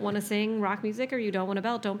you don't want to sing rock music or you don't want to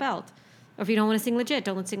belt, don't belt. Or if you don't want to sing legit,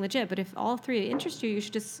 don't sing legit. But if all 3 interest you, you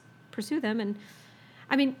should just pursue them. And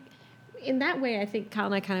I mean, in that way, I think Kyle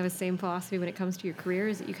and I kind of have the same philosophy when it comes to your career,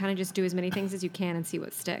 is that you kind of just do as many things as you can and see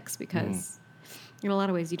what sticks, because in a lot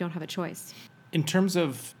of ways you don't have a choice. In terms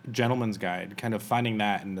of Gentleman's Guide, kind of finding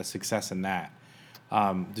that and the success in that,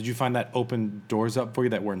 did you find that opened doors up for you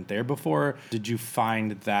that weren't there before? Did you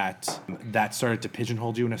find that started to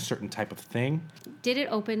pigeonhole you in a certain type of thing? Did it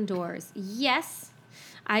open doors? Yes.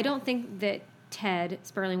 I don't think that Ted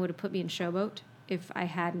Sperling would have put me in Showboat if I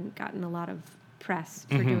hadn't gotten a lot of press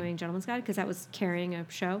for doing Gentleman's Guide, because that was carrying a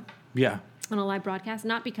show Yeah. on a live broadcast,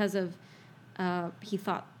 not because of he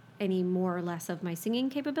thought any more or less of my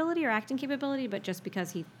singing capability or acting capability, but just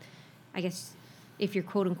because I guess if you're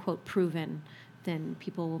quote unquote proven, then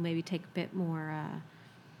people will maybe take a bit more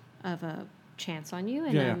of a chance on you,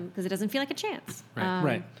 and because it doesn't feel like a chance.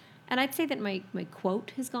 Right. And I'd say that my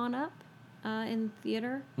quote has gone up in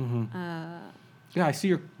theater. Yeah, I see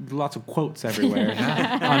your lots of quotes everywhere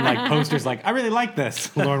on like posters. Like, I really like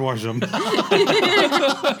this, Lauren Worsham.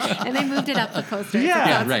 And they moved it up the poster.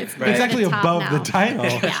 Yeah, right. It's actually above the title.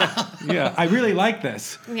 Yeah. Yeah, I really like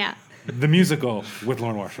this. Yeah. The musical with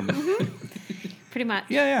Lauren Worsham. Pretty much.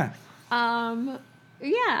 Yeah.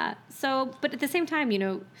 Yeah. So, but at the same time,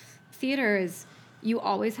 theater is, you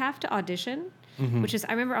always have to audition, which is,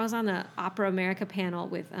 I remember I was on the Opera America panel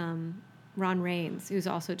with Ron Rains, who's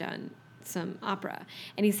also done some opera.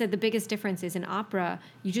 And he said the biggest difference is in opera,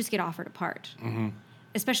 you just get offered a part.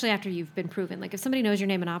 Especially after you've been proven. Like, if somebody knows your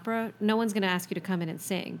name in opera, no one's going to ask you to come in and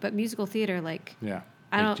sing. But musical theater, like,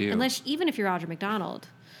 I don't, unless, even if you're Audra McDonald,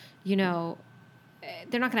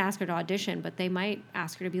 they're not going to ask her to audition, but they might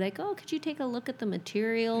ask her to be like, oh, could you take a look at the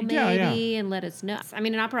material maybe and let us know? I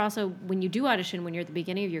mean, in opera also, when you do audition, when you're at the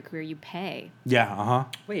beginning of your career, you pay. Yeah,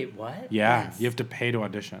 Wait, what? Yeah, Yes. you have to pay to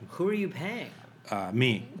audition. Who are you paying?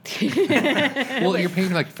 Me. Well, you're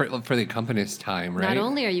paying like for the accompanist time, right? Not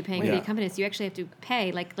only are you paying for the accompanist, you actually have to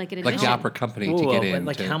pay like an admission. Like the opera company to get in.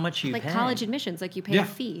 Like how much you like pay? college admissions, like you pay a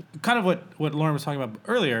fee. Kind of what Lauren was talking about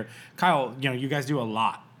earlier. Kyle, you guys do a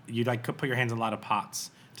lot. You like put your hands in a lot of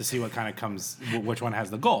pots to see what kind of comes, which one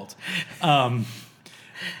has the gold.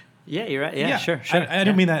 Yeah, you're right. Yeah, sure. I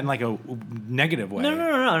don't mean that in like a negative way.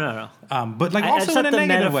 No. But like also in a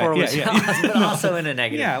negative way. But also in a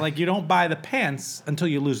negative. Yeah, like you don't buy the pants until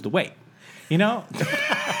you lose the weight. You know?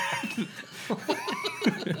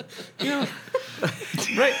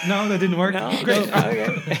 Right? No, that didn't work. No, Great.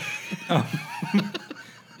 okay.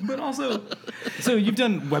 But also, so you've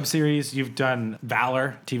done web series, you've done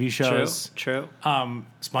Valor TV shows. True.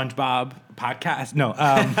 SpongeBob podcast. No.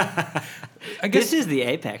 I guess this is the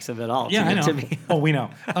apex of it all. Yeah, I know. To me. Oh, we know.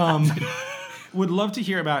 Would love to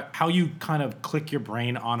hear about how you kind of click your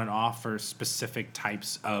brain on and off for specific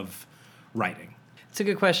types of writing. It's a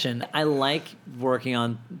good question. I like working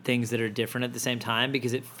on things that are different at the same time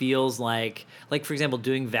because it feels like for example,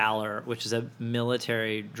 doing Valor, which is a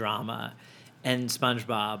military drama, and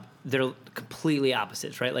SpongeBob, they're completely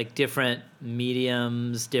opposites, right? Like different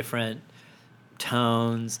mediums, different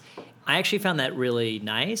tones. I actually found that really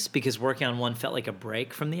nice because working on one felt like a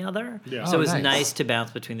break from the other. Yeah. So it was nice to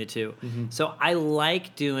bounce between the two. So I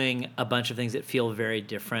like doing a bunch of things that feel very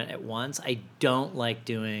different at once. I don't like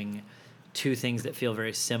doing two things that feel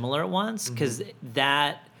very similar at once because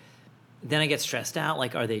then I get stressed out.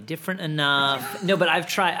 Like, are they different enough? No, but I've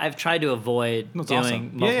tried to avoid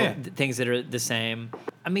doing multiple things that are the same.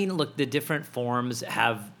 I mean, look, the different forms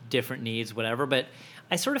have different needs, whatever. But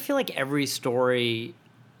I sort of feel like every story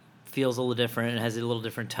feels a little different and has a little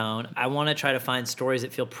different tone. I want to try to find stories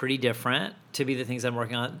that feel pretty different to be the things I'm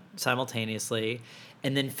working on simultaneously,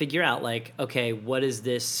 and then figure out like, okay, what does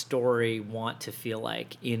this story want to feel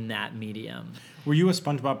like in that medium? Were you a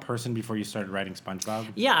SpongeBob person before you started writing SpongeBob?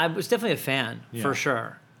 Yeah, I was definitely a fan for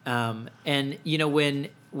sure. And when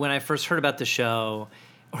I first heard about the show,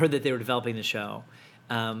 heard that they were developing the show,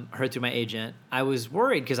 heard through my agent, I was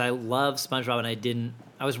worried because I love SpongeBob and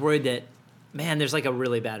I was worried that, man, there's like a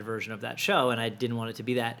really bad version of that show, and I didn't want it to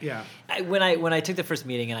be that. Yeah. When I took the first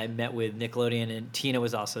meeting and I met with Nickelodeon, and Tina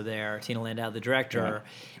was also there, Tina Landau, the director,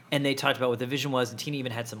 and they talked about what the vision was, and Tina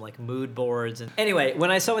even had some like mood boards. And anyway,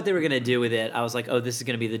 when I saw what they were going to do with it, I was like, oh, this is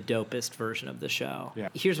going to be the dopest version of the show. Yeah.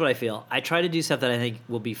 Here's what I feel. I try to do stuff that I think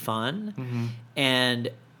will be fun, and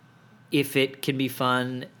if it can be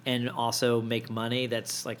fun and also make money,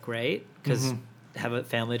 that's like great, because have a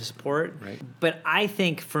family to support. Right. But I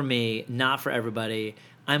think for me, not for everybody,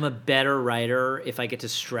 I'm a better writer if I get to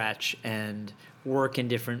stretch and work in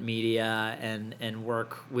different media and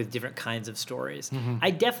work with different kinds of stories.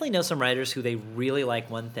 I definitely know some writers who they really like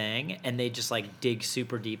one thing and they just like dig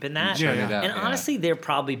super deep in that. And honestly, they're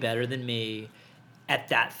probably better than me at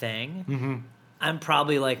that thing. I'm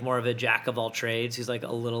probably like more of a jack of all trades who's like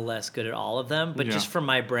a little less good at all of them. But just for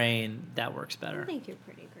my brain, that works better. I think you're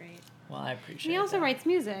pretty great. Well, I appreciate it. He also writes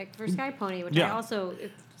music for Sky Pony, which I also,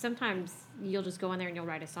 sometimes you'll just go in there and you'll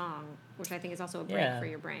write a song, which I think is also a break for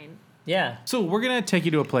your brain. Yeah. So we're going to take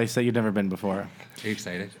you to a place that you've never been before. Are you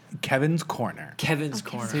excited? Kevin's Corner. Kevin's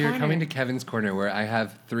Corner. So you're coming to Kevin's Corner, where I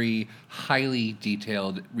have 3 highly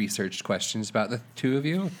detailed researched questions about the two of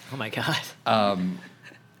you. Oh, my God.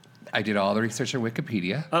 I did all the research on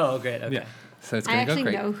Wikipedia. Oh, great. Okay. Yeah. So it's I going to go actually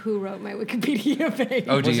great. know who wrote my Wikipedia page.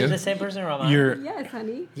 Oh, do Was you? it the same person or am I? Yes,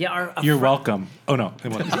 honey. Yeah, You're welcome. Oh, no.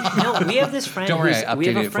 It wasn't. No, we have this friend. Don't worry, who's, I we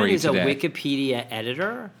have updated a it for friend you who's today. a Wikipedia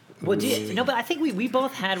editor. Well, no, but I think we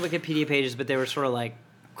both had Wikipedia pages, but they were sort of like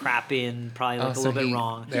crappy and probably like a little bit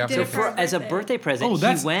wrong. So as a birthday present,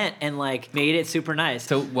 he went and like made it super nice.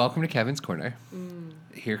 So welcome to Kevin's Corner.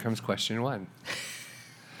 Here comes question 1.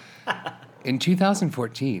 In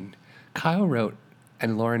 2014, Kyle wrote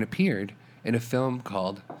and Lauren appeared in a film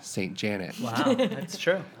called Saint Janet. Wow, that's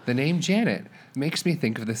true. The name Janet makes me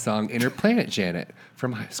think of the song Inner Planet Janet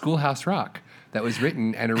from Schoolhouse Rock that was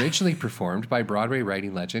written and originally performed by Broadway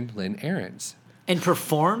writing legend Lynn Ahrens. And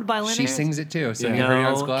performed by Lynn She Ahrens? sings it too. So Yeah. you heard it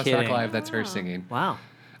on No Schoolhouse kidding. Rock Live. That's her singing. Wow.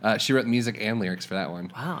 She wrote music and lyrics for that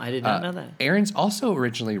one. Wow, I did not know that. Ahrens also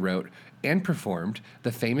originally wrote and performed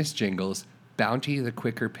the famous jingles Bounty the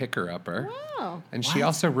Quicker Picker-Upper. Wow. And she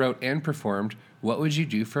also wrote and performed What Would You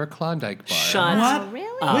Do for a Klondike Bar? Shut What?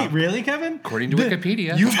 Really? Wait, really, Kevin? According to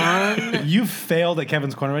Wikipedia. You've failed at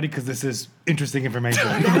Kevin's Corner already because this is interesting information.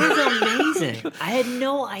 That is amazing. I had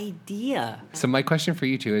no idea. So my question for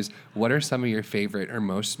you two is, what are some of your favorite or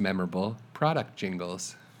most memorable product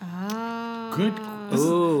jingles? Good.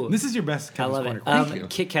 Ooh. This is your best I Kevin's love Corner it. question. you.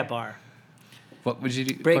 Kit Kat bar. What would you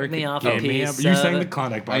do? Break me off a Give me piece. you of sang the it.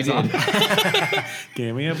 Klondike Bar I song. did.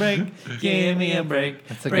 Give me a break. Give me a break.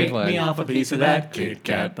 That's a break good one. me off a piece of that Kit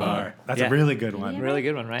Kat bar. That's Yeah. a really good one. Really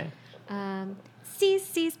good one, right?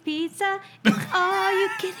 Cece's Pizza, it's all you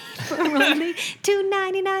can eat for only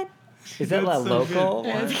 $2.99. Is that a local?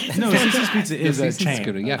 No, Cece's Pizza is a Cece's chain.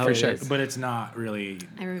 good one. Yeah, Oh, for it sure. is. But it's not really.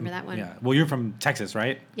 I remember that one. Yeah. Well, you're from Texas,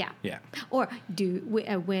 right? Yeah. Yeah. Or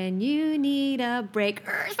when you need a break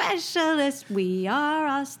specialist, we are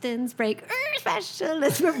Austin's break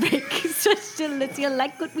specialist. We're break specialists. You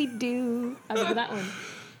like what we do. I remember that one.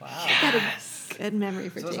 Wow. Got a good memory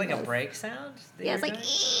for So it's like a jingles. break sound? that Yeah, it's you're like.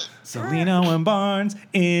 doing? Salino and Barnes,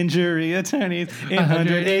 injury attorneys,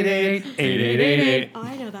 888-8888. Oh,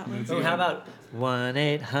 I know that one. Oh, how about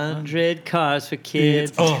 1-800-CARS for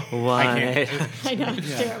kids? Oh, I 1-800. I know,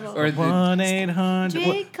 it's terrible. Or the, 1-800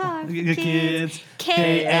 Big car for kids.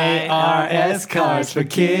 K-A-R-S Cars for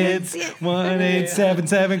kids.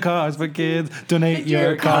 1877 Cars for kids. Donate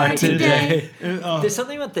your car today. There's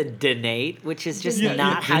something about the donate, which is just Yeah,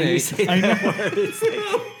 not yeah, how you donate. say I that word. It's like,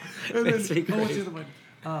 makes me Oh, what's crazy. the other one?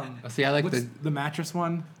 see, I like What's the the mattress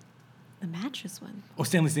one? The mattress one. Oh,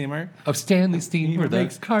 Stanley Steamer. of Stanley Steamer, the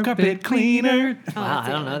Makes carpet cleaner. Oh, Wow, that's I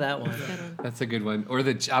a don't good know that one. That's a good one. That's a good one. Or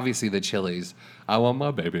obviously the Chili's. I want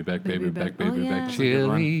my baby back, baby back, back. baby Oh, back. yeah.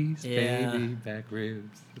 Chili's, Yeah. baby back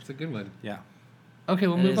ribs. That's a good one. Yeah. Okay,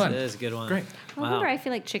 we'll That move is, on. that is a good one. Great. Well, remember, I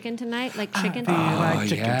feel like chicken tonight. Like chicken feel tonight. like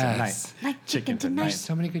chicken yes. tonight. Like chicken tonight. There's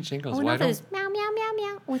so many good jingles. Oh, Why no, don't there's meow, meow, meow,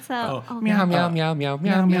 meow. What's that? Oh, meow meow meow meow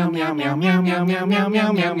meow meow meow meow meow meow meow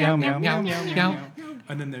meow meow meow meow meow meow meow.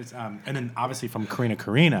 And then there's and then obviously from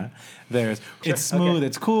Karina, there's it's smooth,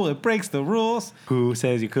 it's cool, it breaks the rules. Who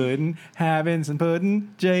says you couldn't have instant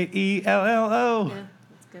pudding? JELLO. Yeah,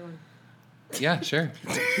 that's a good one. Yeah, sure.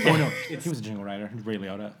 Oh no, he was a jingle writer. Ray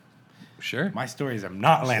Liotta. Sure. My stories are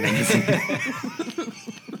not landing.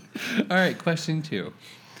 All right, question 2.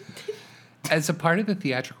 As a part of the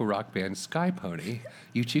theatrical rock band Sky Pony,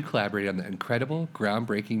 you two collaborated on the incredible,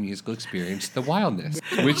 groundbreaking musical experience, The Wildness,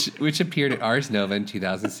 which appeared at Ars Nova in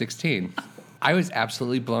 2016. I was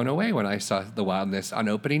absolutely blown away when I saw The Wildness on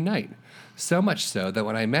opening night. So much so that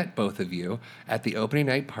when I met both of you at the opening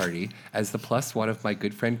night party as the +1 of my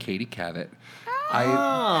good friend Katie Cavett,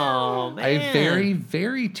 Oh, man. I very,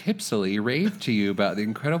 very tipsily raved to you about the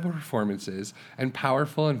incredible performances and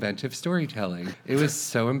powerful, inventive storytelling. It was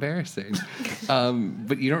so embarrassing.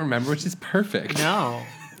 But you don't remember, which is perfect. No.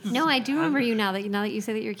 No, I do remember you now that you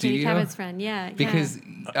say that you're Katie you? Cabot's friend. Yeah. Because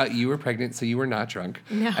you were pregnant, so you were not drunk.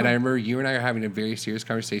 No. And I remember you and I are having a very serious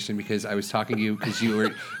conversation because I was talking to you because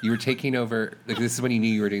you were taking over. Like, this is when you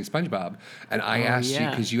knew you were doing SpongeBob, and I asked you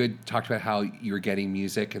because you had talked about how you were getting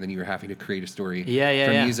music and then you were having to create a story for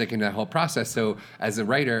music and that whole process. So as a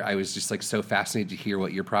writer, I was just like so fascinated to hear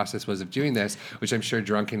what your process was of doing this, which I'm sure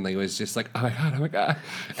drunkenly was just like, oh my god.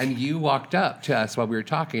 And you walked up to us while we were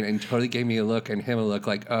talking and totally gave me a look and him a look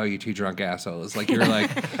like, oh, you two drunk assholes. Like, you're like,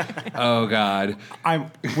 oh god. I'm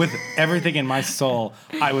with everything in my soul.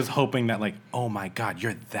 I was hoping that, like, oh my god,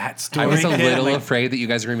 you're that story. I was a kid. little Like, afraid that you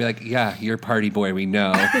guys were gonna be like, yeah, you're party boy, we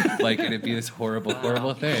know. Like, and it'd be this horrible,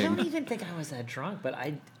 horrible I thing. don't even think I was that drunk, but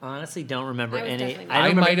I honestly don't remember I was any. definitely I don't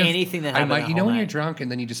remember might have- anything that happened. You know when you're drunk and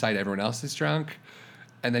then you decide everyone else is drunk,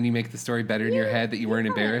 and then you make the story better in your head that you weren't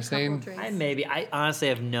embarrassing. I honestly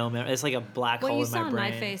have no memory. It's like a black What hole you in saw my on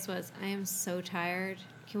brain. my face was, I am so tired.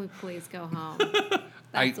 Can we please go home?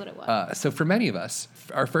 That's what it was. So for many of us,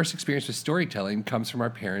 our first experience with storytelling comes from our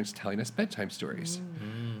parents telling us bedtime stories.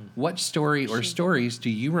 What story or stories do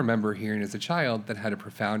you remember hearing as a child that had a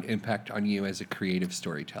profound impact on you as a creative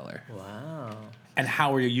storyteller? Wow. And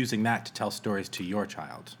how are you using that to tell stories to your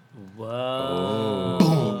child? Whoa.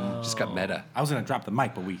 Boom. Just got meta. I was going to drop the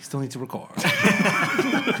mic, but we still need to record.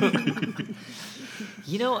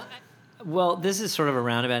 You know, Well, this is sort of a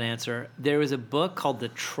roundabout answer. There was a book called The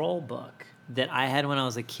Troll Book that I had when I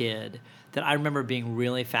was a kid that I remember being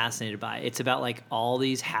really fascinated by. It's about like all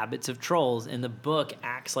these habits of trolls, and the book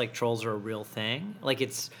acts like trolls are a real thing. Like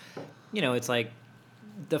it's like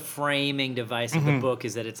the framing device of the book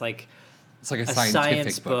is that it's like a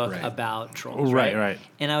science book right? about trolls. Right.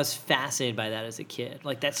 And I was fascinated by that as a kid.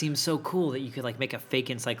 Like that seems so cool that you could like make a fake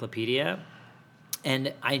encyclopedia.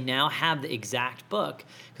 And I now have the exact book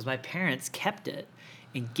because my parents kept it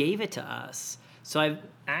and gave it to us. So I've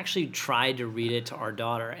actually tried to read it to our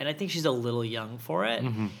daughter, and I think she's a little young for it.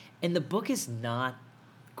 And the book is not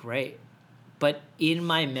great. But in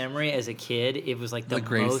my memory as a kid, it was like the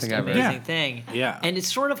most amazing thing. Yeah. And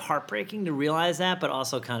it's sort of heartbreaking to realize that, but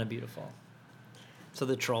also kind of beautiful. So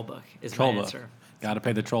the Troll Book is my answer. Got to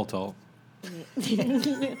pay the troll toll.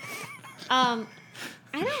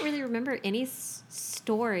 I don't really remember any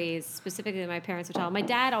stories specifically that my parents would tell. My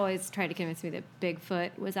dad always tried to convince me that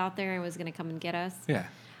Bigfoot was out there and was going to come and get us. Yeah.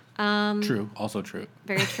 True. Also true.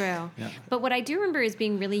 Very true. Yeah. But what I do remember is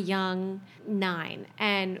being really young, 9,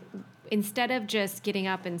 and instead of just getting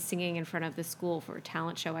up and singing in front of the school for a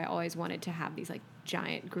talent show, I always wanted to have these like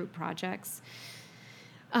giant group projects.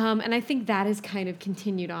 And I think that has kind of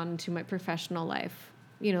continued on into my professional life.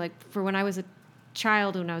 You know, like for when I was a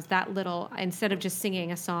child, when I was that little, instead of just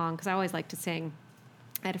singing a song, because I always liked to sing,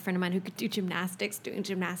 I had a friend of mine who could do doing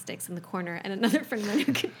gymnastics in the corner, and another friend of mine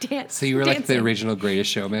who could dance. So you were like the original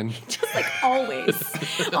Greatest Showman? Just like always.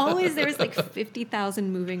 Always there was like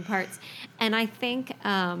 50,000 moving parts. And I think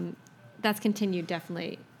that's continued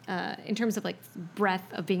definitely in terms of like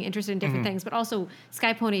breadth of being interested in different things, but also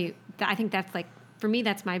Sky Pony, I think that's like, for me,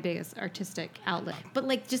 that's my biggest artistic outlet. But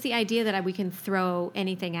like just the idea that we can throw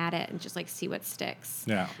anything at it and just like see what sticks.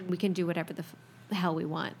 Yeah. We can do whatever the hell we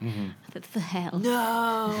want. The hell.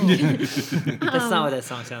 No. That's not what that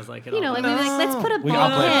song sounds like at all. You know, like, we'd be like, let's put a ball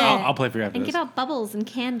I'll play for you after and this. give out bubbles and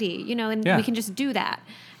candy, you know, and we can just do that.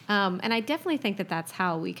 And I definitely think that that's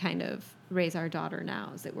how we kind of raise our daughter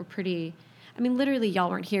now, is that we're pretty... I mean, literally, y'all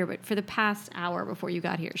weren't here, but for the past hour before you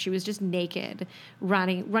got here, she was just naked,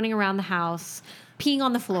 running around the house, peeing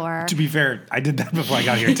on the floor. To be fair, I did that before I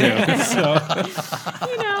got here too. So,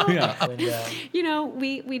 you know,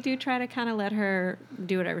 we do try to kind of let her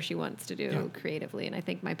do whatever she wants to do creatively, and I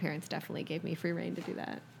think my parents definitely gave me free rein to do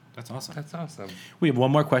that. That's awesome. That's awesome. We have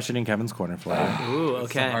one more question in Kevin's corner for you. Ooh,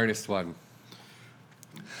 It's the hardest one.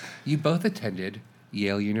 You both attended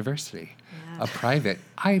Yale University, a private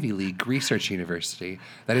Ivy League research university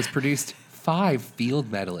that has produced 5 field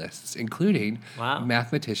medalists, including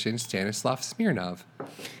mathematician Stanislav Smirnov.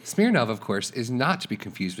 Smirnov, of course, is not to be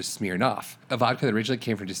confused with Smirnoff, a vodka that originally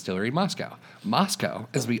came from distillery Moscow. Moscow,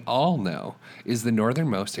 as we all know, is the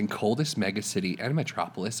northernmost and coldest megacity and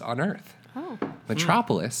metropolis on Earth.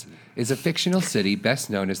 Metropolis is a fictional city best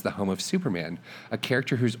known as the home of Superman, a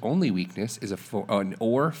character whose only weakness is an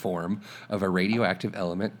ore form of a radioactive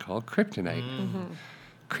element called kryptonite.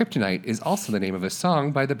 Kryptonite is also the name of a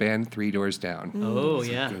song by the band Three Doors Down. Oh,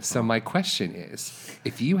 yeah. So my question is,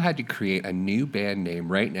 if you had to create a new band name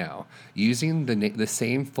right now using the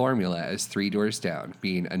same formula as Three Doors Down,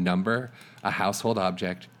 being a number, a household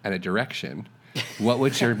object, and a direction, what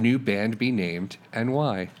would your new band be named and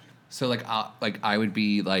why? So I would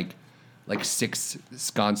be like 6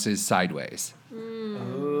 sconces sideways.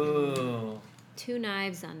 Ooh. 2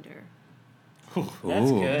 knives under. That's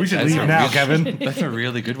good. We should leave now, Kevin. That's a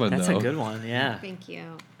really good one, That's though. a good one, yeah. Thank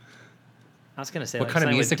you. I was going to say, What like kind of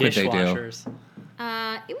something music with would they do? dishwashers.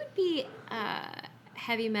 It would be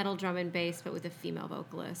heavy metal drum and bass, but with a female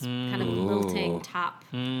vocalist. Kind of lilting top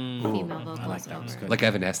female vocals over. Like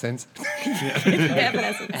Evanescence?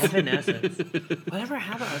 Evanescence. Whatever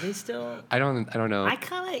happened? Are they still? I don't know. I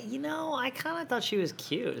kind of thought she was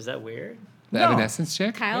cute. Is that weird? The Evanescence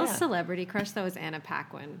chick? Kyle's Yeah. celebrity crush, though, is Anna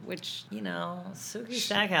Paquin, which... You know, Suki I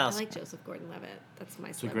Stackhouse. like Joseph Gordon-Levitt. That's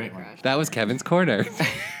my celebrity crush. That was Kevin's corner.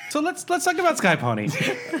 So let's talk about Sky Pony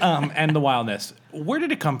and the wildness. Where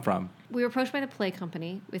did it come from? We were approached by the play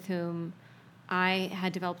company with whom I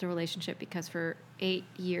had developed a relationship because for 8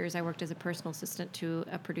 years I worked as a personal assistant to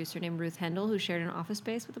a producer named Ruth Hendel, who shared an office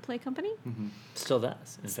space with the play company. Still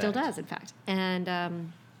does. In fact.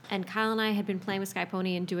 And Kyle and I had been playing with Sky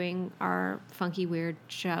Pony and doing our funky, weird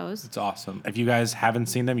shows. It's awesome. If you guys haven't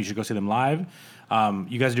seen them, you should go see them live.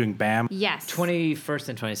 You guys are doing BAM. Yes. 21st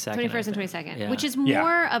and 22nd. 21st and 22nd, Yeah. which is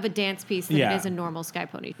more of a dance piece than it is a normal Sky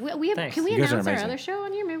Pony. We have, Thanks. can we You guys are announce our amazing. other show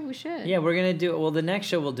on here? Maybe we should. Yeah, we're going to do... Well, the next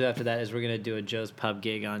show we'll do after that is we're going to do a Joe's Pub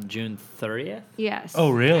gig on June 30th. Yes. Oh,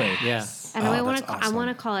 really? Yeah. And I want that's to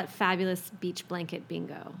awesome. call it Fabulous Beach Blanket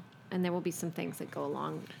Bingo. and there will be some things that go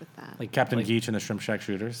along with that. Like Captain Geach and the Shrimp Shack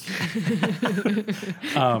Shooters.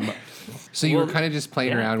 So you were kind of just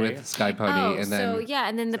playing around with Sky Pony, and then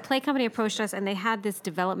and then the play company approached us, and they had this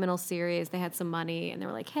developmental series. They had some money, and they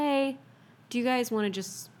were like, "Hey, do you guys want to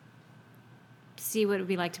just see what it would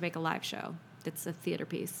be like to make a live show that's a theater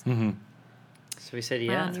piece?" Mm-hmm. So we said,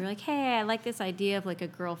 yeah. And you were like, "Hey, I like this idea of like a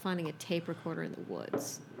girl finding a tape recorder in the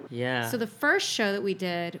woods." Yeah. So the first show that we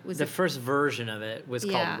did was the first version of it was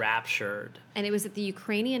Yeah. called Raptured. and it was at the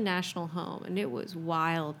Ukrainian National Home, and it was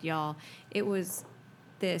wild, y'all. It was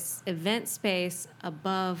this event space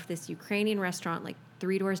above this Ukrainian restaurant, like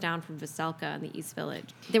 3 doors down from Veselka in the East Village.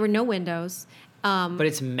 There were no windows. But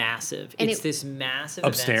it's massive. and It's it- this massive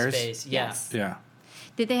Upstairs? event space. Yeah. Yes. Yeah.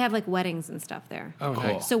 Did they have like weddings and stuff there? Oh, cool.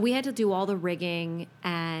 nice. So we had to do all the rigging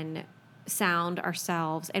and sound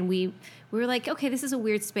ourselves, and we were like, okay, this is a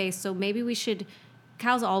weird space, so maybe we should.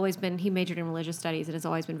 Kyle's always been, he majored in religious studies and has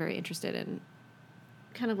always been very interested in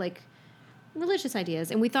kind of like religious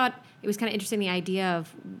ideas, and we thought it was kind of interesting, the idea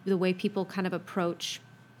of the way people kind of approach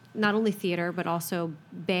not only theater but also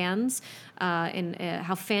bands, and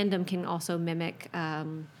how fandom can also mimic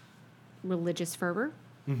religious fervor.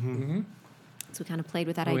 Mm-hmm. So we kind of played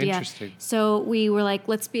with that Oh, idea. interesting. So we were like,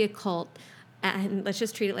 let's be a cult and let's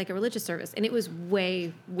just treat it like a religious service. And it was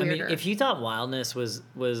way weirder. I mean, if you thought Wildness was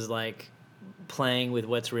like playing with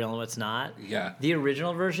what's real and what's not, Yeah. the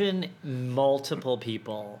original version, multiple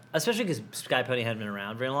people, especially because Sky Pony hadn't been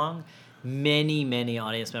around very long, many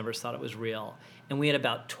audience members thought it was real. And we had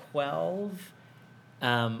about 12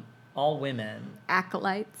 all women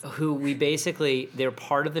acolytes who we basically, they're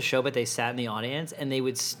part of the show, but they sat in the audience and they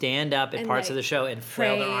would stand up at And, parts like, of the show and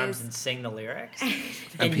flail their arms praise. and sing the lyrics.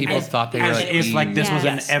 And people thought they were As like, if like this was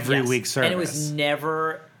Yes, an every yes. week service. And it was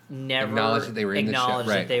never Acknowledged that they were in the show, acknowledged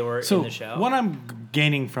right. that they were So in the show. what I'm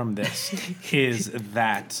gaining from this is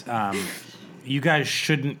that you guys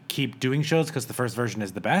shouldn't keep doing shows because the first version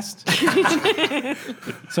is the best.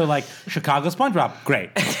 So like Chicago SpongeBob, great.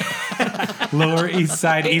 Lower East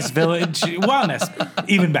Side, East Village, Wellness,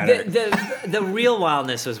 even better. The real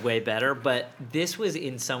Wildness was way better, but this was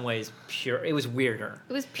in some ways pure. It was weirder.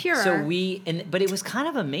 it was pure. So but it was kind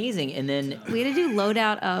of amazing. And then we had to do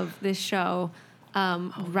loadout of this show.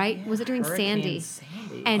 Was it during Hurricane Sandy?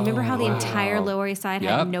 And remember how the entire Lower East Side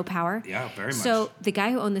Yep. had no power? Yeah, very much. So the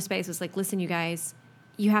guy who owned the space was like, listen, you guys,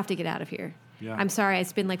 you have to get out of here. Yeah. I'm sorry,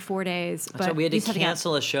 it's been like 4 days. But so we had you to just have get out."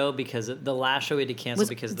 cancel a show because the last show we had to cancel Was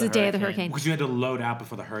because of the day of the hurricane. Because you had to load out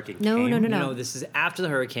before the hurricane No, came. no, no, No, this is after the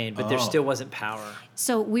hurricane, but there Oh. still wasn't power.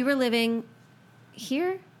 So we were living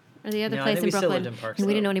here or the other No, I place think in we still Brooklyn. lived in Park and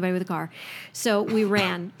we didn't Slope. know anybody with a car. So we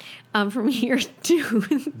ran from here to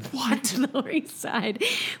the Lower East Side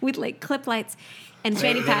with like clip lights and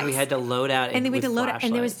fanny And then packs. we had to load out and then we had with to load out,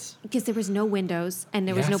 and there was flashlights. because there was no windows and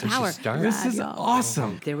there was Yeah, no so it's power. just dark. This is y'all.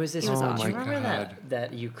 awesome. There was this. It was do awesome. you remember God.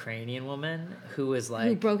 that Ukrainian woman who was like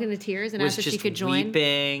Who broke into tears and was asked if just she could join?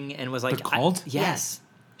 weeping and was like, The cult? Yes,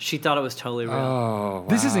 she thought it was totally real. Oh,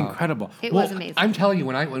 This is wow. incredible. It Well, was amazing. I'm telling you,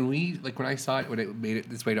 when I saw it, when it made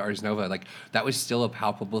it this way to Ars Nova, like that was still a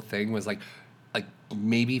palpable thing. Was like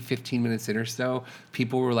maybe 15 minutes in or so,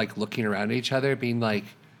 people were like looking around at each other, being like,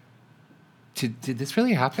 "Did this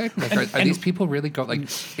really happen? Like, are these people really go?" Like,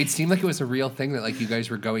 it seemed like it was a real thing that like you guys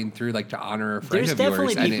were going through, like to honor a friend There's of yours,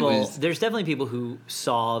 definitely and it people. was. There's definitely people who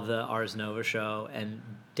saw the Ars Nova show and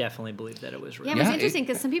definitely believed that it was real. Yeah, it was Yeah, interesting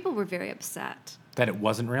because some people were very upset. that it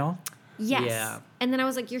wasn't real? Yes. Yeah. And then I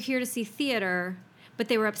was like, you're here to see theater, but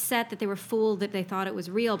they were upset that they were fooled that they thought it was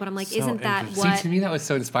real. But I'm like, So isn't that interesting. what? See, to me, that was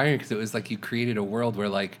so inspiring because it was like you created a world where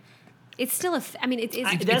like It's still I mean, it's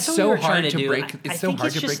That's it's what we so were trying hard to to do. break. I It's so think hard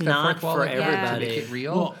it's to break just the not fourth wall for like that, to everybody. make it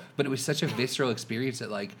real. Well- but it was such a visceral experience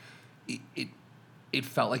that like it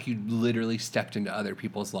felt like you literally stepped into other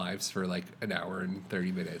people's lives for like an hour and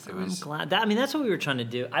 30 minutes. It I'm was glad. That's what we were trying to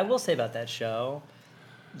do. I will say about that show,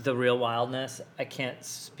 The Real Wildness, I can't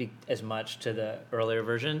speak as much to the earlier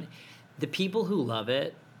version. The people who love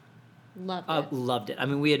it loved it. I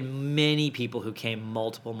mean, we had many people who came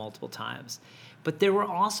multiple times. But there were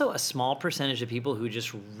also a small percentage of people who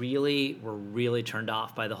just were really turned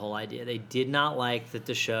off by the whole idea. They did not like that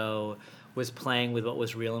the show was playing with what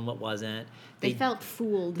was real and what wasn't. They felt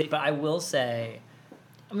fooled. But I will say,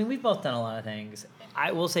 I mean, we've both done a lot of things.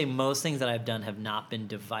 I will say most things that I've done have not been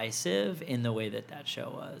divisive in the way that show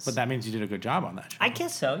was. But that means you did a good job on that show. I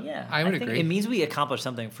guess so, yeah. I would think agree. It means we accomplished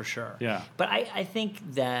something for sure. Yeah. But I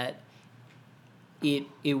think that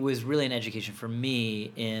it was really an education for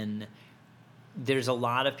me in there's a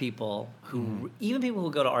lot of people who, even people who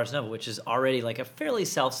go to Ars Nova, which is already like a fairly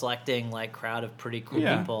self-selecting like crowd of pretty cool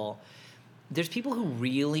Yeah. people, there's people who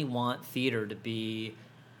really want theater to be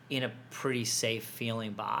in a pretty safe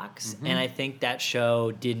feeling box. Mm-hmm. And I think that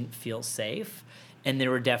show didn't feel safe. And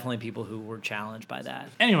there were definitely people who were challenged by that.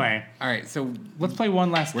 Anyway, All right, so let's play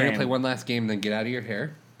one last we're game. gonna play one last game, then get out of your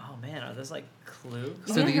hair. Oh man, are those like Clue?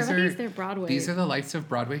 So Yeah, these they're are they're Broadway. These are the Lights of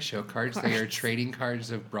Broadway show cards. They are trading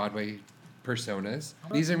cards of Broadway personas.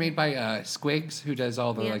 These are made by Squigs, who does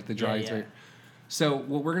all the Yeah. like the drawings. yeah. So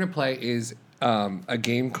what we're gonna play is a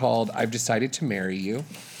game called "I've Decided to Marry You,"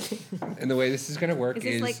 and the way this is gonna work Is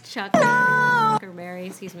is, this like Chuck or Mary?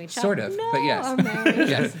 Excuse me, Chuck. sort of, No, but yes, or Mary.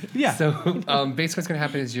 yes, Yeah. So basically, what's gonna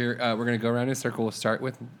happen is we're gonna go around in a circle. We'll start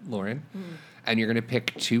with Lauren, and you're gonna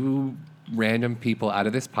pick 2 random people out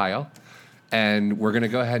of this pile. And we're gonna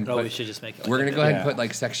go ahead and Oh, put. we should just make it. We're gonna go ahead and Yeah. put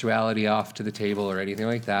like sexuality off to the table or anything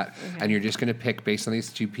like that, and you're just gonna pick based on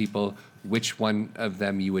these 2 people which one of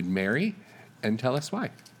them you would marry, and tell us why.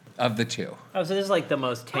 Of the 2, Oh, so this is like the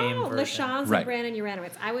most tame Oh, version. LaShawn Right. and Brandon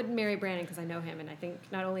Uranowitz. I would marry Brandon because I know him, and I think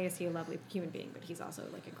not only is he a lovely human being, but he's also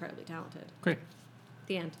like incredibly talented. Great.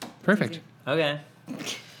 The end. perfect. Easy. Okay.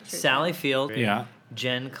 Sally Field. Yeah.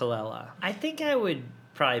 Jen Colella. I think I would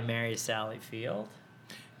probably marry Sally Field.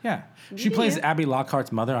 Yeah. She plays Abby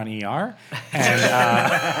Lockhart's mother on ER. And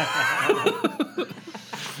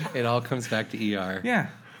It all comes back to ER. yeah.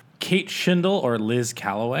 Kate Shindle or Liz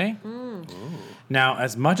Calloway. Now,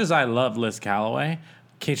 as much as I love Liz Calloway,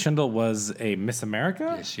 Kate Shindle was a Miss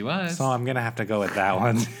America. Yes, she was. So I'm going to have to go with that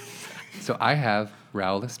one. So I have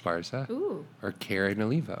Raul Esparza Ooh. or Karen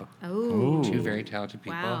Olivo. Oh. 2 very talented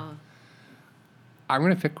people. Wow. I'm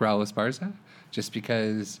going to pick Raul Esparza just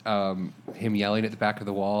because him yelling at the back of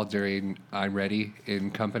the wall during I'm Ready in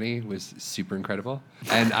Company was super incredible.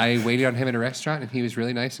 And I waited on him in a restaurant, and he was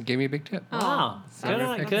really nice and gave me a big tip. Wow.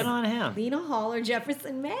 Good on him. Lena Hall or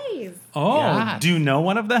Jefferson Mays. Oh, Yeah. do you know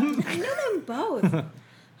one of them? I know them both.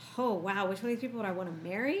 Oh, wow. Which one of these people would I want to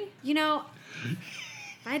marry? You know,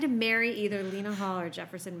 if I had to marry either Lena Hall or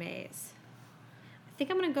Jefferson Mays, I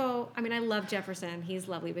think I'm going to go. I mean, I love Jefferson. He's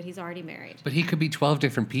lovely, but he's already married. But he could be 12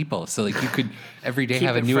 different people, so like you could every day Keep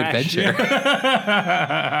have a it new fresh. adventure.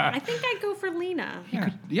 I think I'd go for Lena.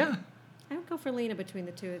 Yeah, I would go for Lena between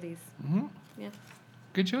the 2 of these. Yeah.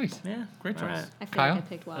 good choice. Yeah. Great choice. All right. I feel Kyle? like I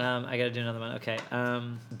picked well. I got to do another one. Okay.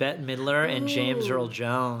 Bette Midler and James Ooh. Earl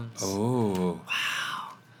Jones. Oh,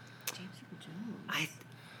 James Earl Jones.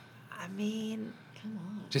 I mean, Come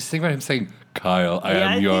on. just think about him saying, "Kyle, I Yeah,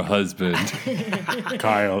 am I your think- husband."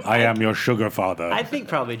 Kyle, I am your sugar father. I think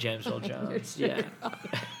probably James Earl Jones. Yeah.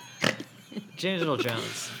 James Earl Jones,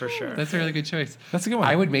 for sure. That's a really good choice. That's a good one.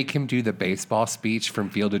 I would make him do the baseball speech from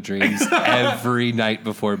Field of Dreams every night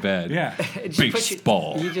before bed. Yeah. Just put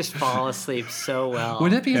Baseball. You just fall asleep so well.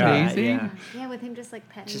 Wouldn't that be Yeah. amazing? Yeah. Yeah, with him just like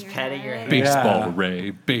petting Just your petting your head. head. Baseball, Yeah. Ray.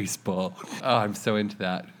 Baseball. Oh, I'm so into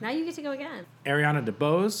that. Now you get to go again. Ariana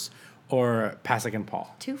DeBose or Pasek and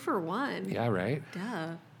Paul. 2 for 1. Yeah, right?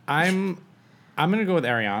 Duh. I'm gonna go with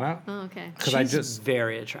Ariana Oh, okay. because I She's just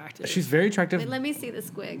very attractive. she's very attractive, Wait, let me see the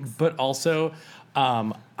squigs. but also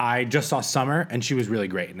I just saw Summer and she was really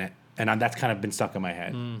great in it, and that's kind of been stuck in my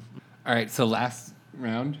head. All right, so last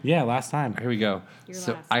round. Yeah, last time. Here we go. You're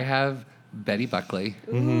so last. I have Betty Buckley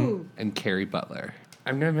Ooh. and Carrie Butler.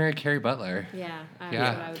 I'm going to marry Carrie Butler. Yeah, that's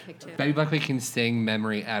Yeah. what I would pick too. Betty Buckley can sing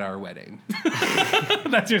Memory at our wedding.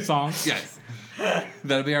 That's your song. Yes.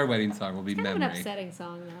 That'll be our wedding song. Will be Kind of an Memory. upsetting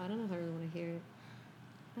song, though. I don't know if I really want to hear it.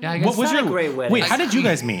 Yeah, I guess What was not a your great wedding. Wait, how did you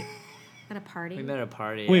guys meet? At a party. We met at a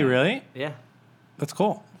party. Wait, yeah. really? Yeah. That's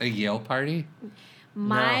cool. a Yale party.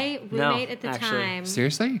 My No, roommate at the actually. time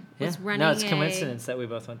Seriously? was Yeah. running No, it's a- coincidence that we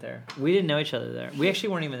both went there. We didn't know each other there. We actually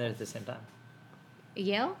weren't even there at the same time.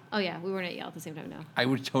 Yale? Oh, yeah. We weren't at Yale at the same time, no. I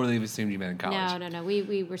would totally have assumed you met in college. No.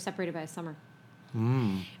 We were separated by a summer.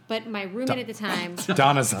 But my roommate at the time...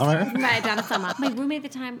 Donna Summer. Right, Donna Summer. My roommate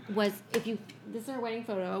at the time was, this is our wedding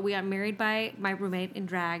photo. We got married by my roommate in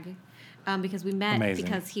drag because we met Amazing.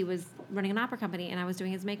 because he was running an opera company and I was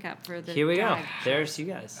doing his makeup for the Here we go. drag. There's you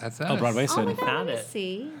guys. That's Oh, Broadway Oh my City. God, Found let me it.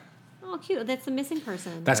 see. Oh, cute. That's the missing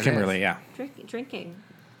person. That's That is. Kimberly, yeah. Drinking.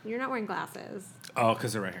 You're not wearing glasses. Oh,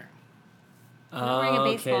 because they're right here. You're not wearing a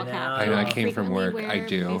baseball now cap. I know, I Do you came from frequently work. I wear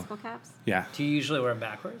do. Baseball caps? Yeah. Do you usually wear them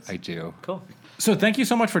backwards? I do. Cool. So thank you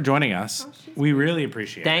so much for joining us. We really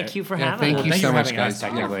appreciate it. Thank you for Yeah, having thank us. you Thank so you for much, having us, guys.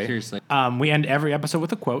 technically. Yeah, seriously. We end every episode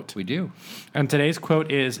with a quote. We do. And today's quote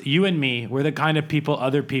is, "You and me, we're the kind of people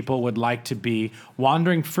other people would like to be.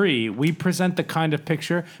 Wandering free, we present the kind of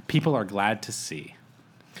picture people are glad to see."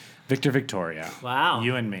 Victor Victoria. Wow.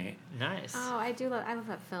 You and me. Nice. Oh, I love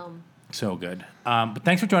that film. So good. But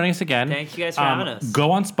thanks for joining us again. Thank you guys for having us.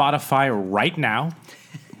 Go on Spotify right now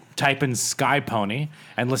type in Sky Pony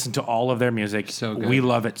and listen to all of their music. So good. We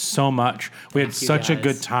love it so much. We had such a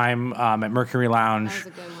good time at Mercury Lounge. That was a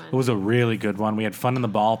good one. It was a really good one. We had fun in the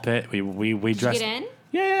ball pit. We Did dressed. you get in?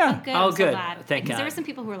 Yeah. Good. Oh, I'm so good. glad. Thank Because there God. were some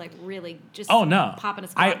people who were like really just No. popping a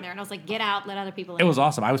squat in there, and I was like, get out, let other people in. It was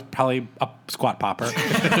awesome. I was probably a squat popper.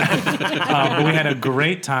 But we had a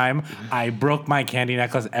great time. I broke my candy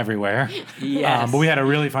necklace everywhere. Yes. But we had a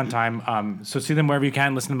really fun time. So see them wherever you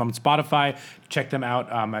can. Listen to them on Spotify. Check them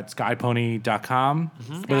out at skypony.com.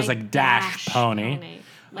 But it's like dash pony.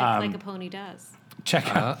 Like a pony does.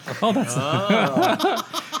 Check out.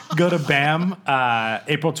 Go to BAM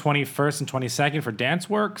April 21st and 22nd for Dance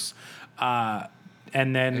Works.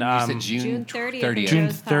 And then you said June 30th. June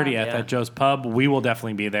 30th at Joe's Pub. We will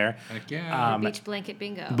definitely be there. Heck yeah. Beach Blanket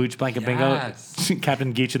Bingo. Beach Blanket Yes. Bingo.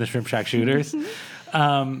 Captain Geach and the Shrimp Shack Shooters.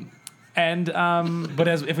 But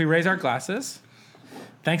if we raise our glasses,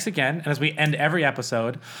 thanks again. And as we end every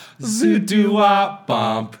episode, Zoot-doo-wop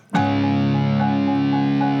bump.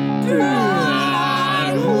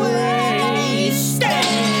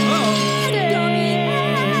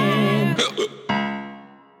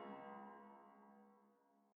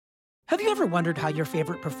 Have you ever wondered how your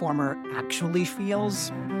favorite performer actually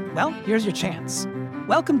feels? Well, here's your chance.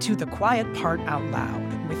 Welcome to The Quiet Part Out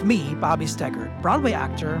Loud with me, Bobby Steggert, Broadway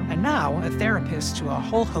actor and now a therapist to a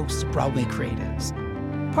whole host of Broadway creatives.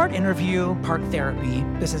 Part interview, part therapy,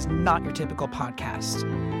 this is not your typical podcast.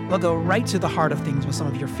 We'll go right to the heart of things with some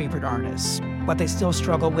of your favorite artists, what they still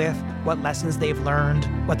struggle with, what lessons they've learned,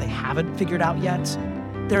 what they haven't figured out yet.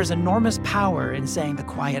 There's enormous power in saying the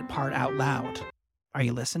quiet part out loud. Are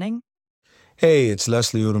you listening? Hey, it's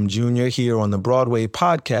Leslie Odom Jr. here on the Broadway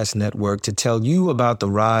Podcast Network to tell you about the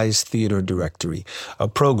Rise Theater Directory, a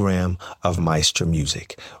program of Maestro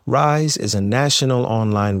Music. Rise is a national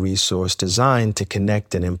online resource designed to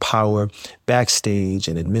connect and empower backstage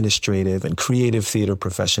and administrative and creative theater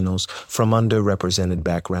professionals from underrepresented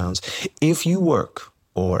backgrounds. If you work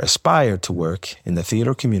or aspire to work in the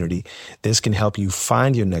theater community, this can help you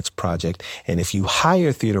find your next project. And if you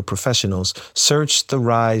hire theater professionals, search the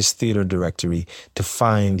Rise Theater Directory to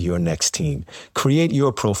find your next team. Create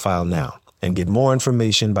your profile now and get more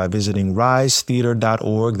information by visiting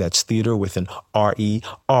risetheater.org. That's theater with an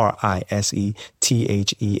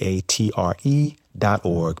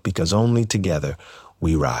RERISETHEATRE.org, because only together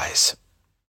we rise.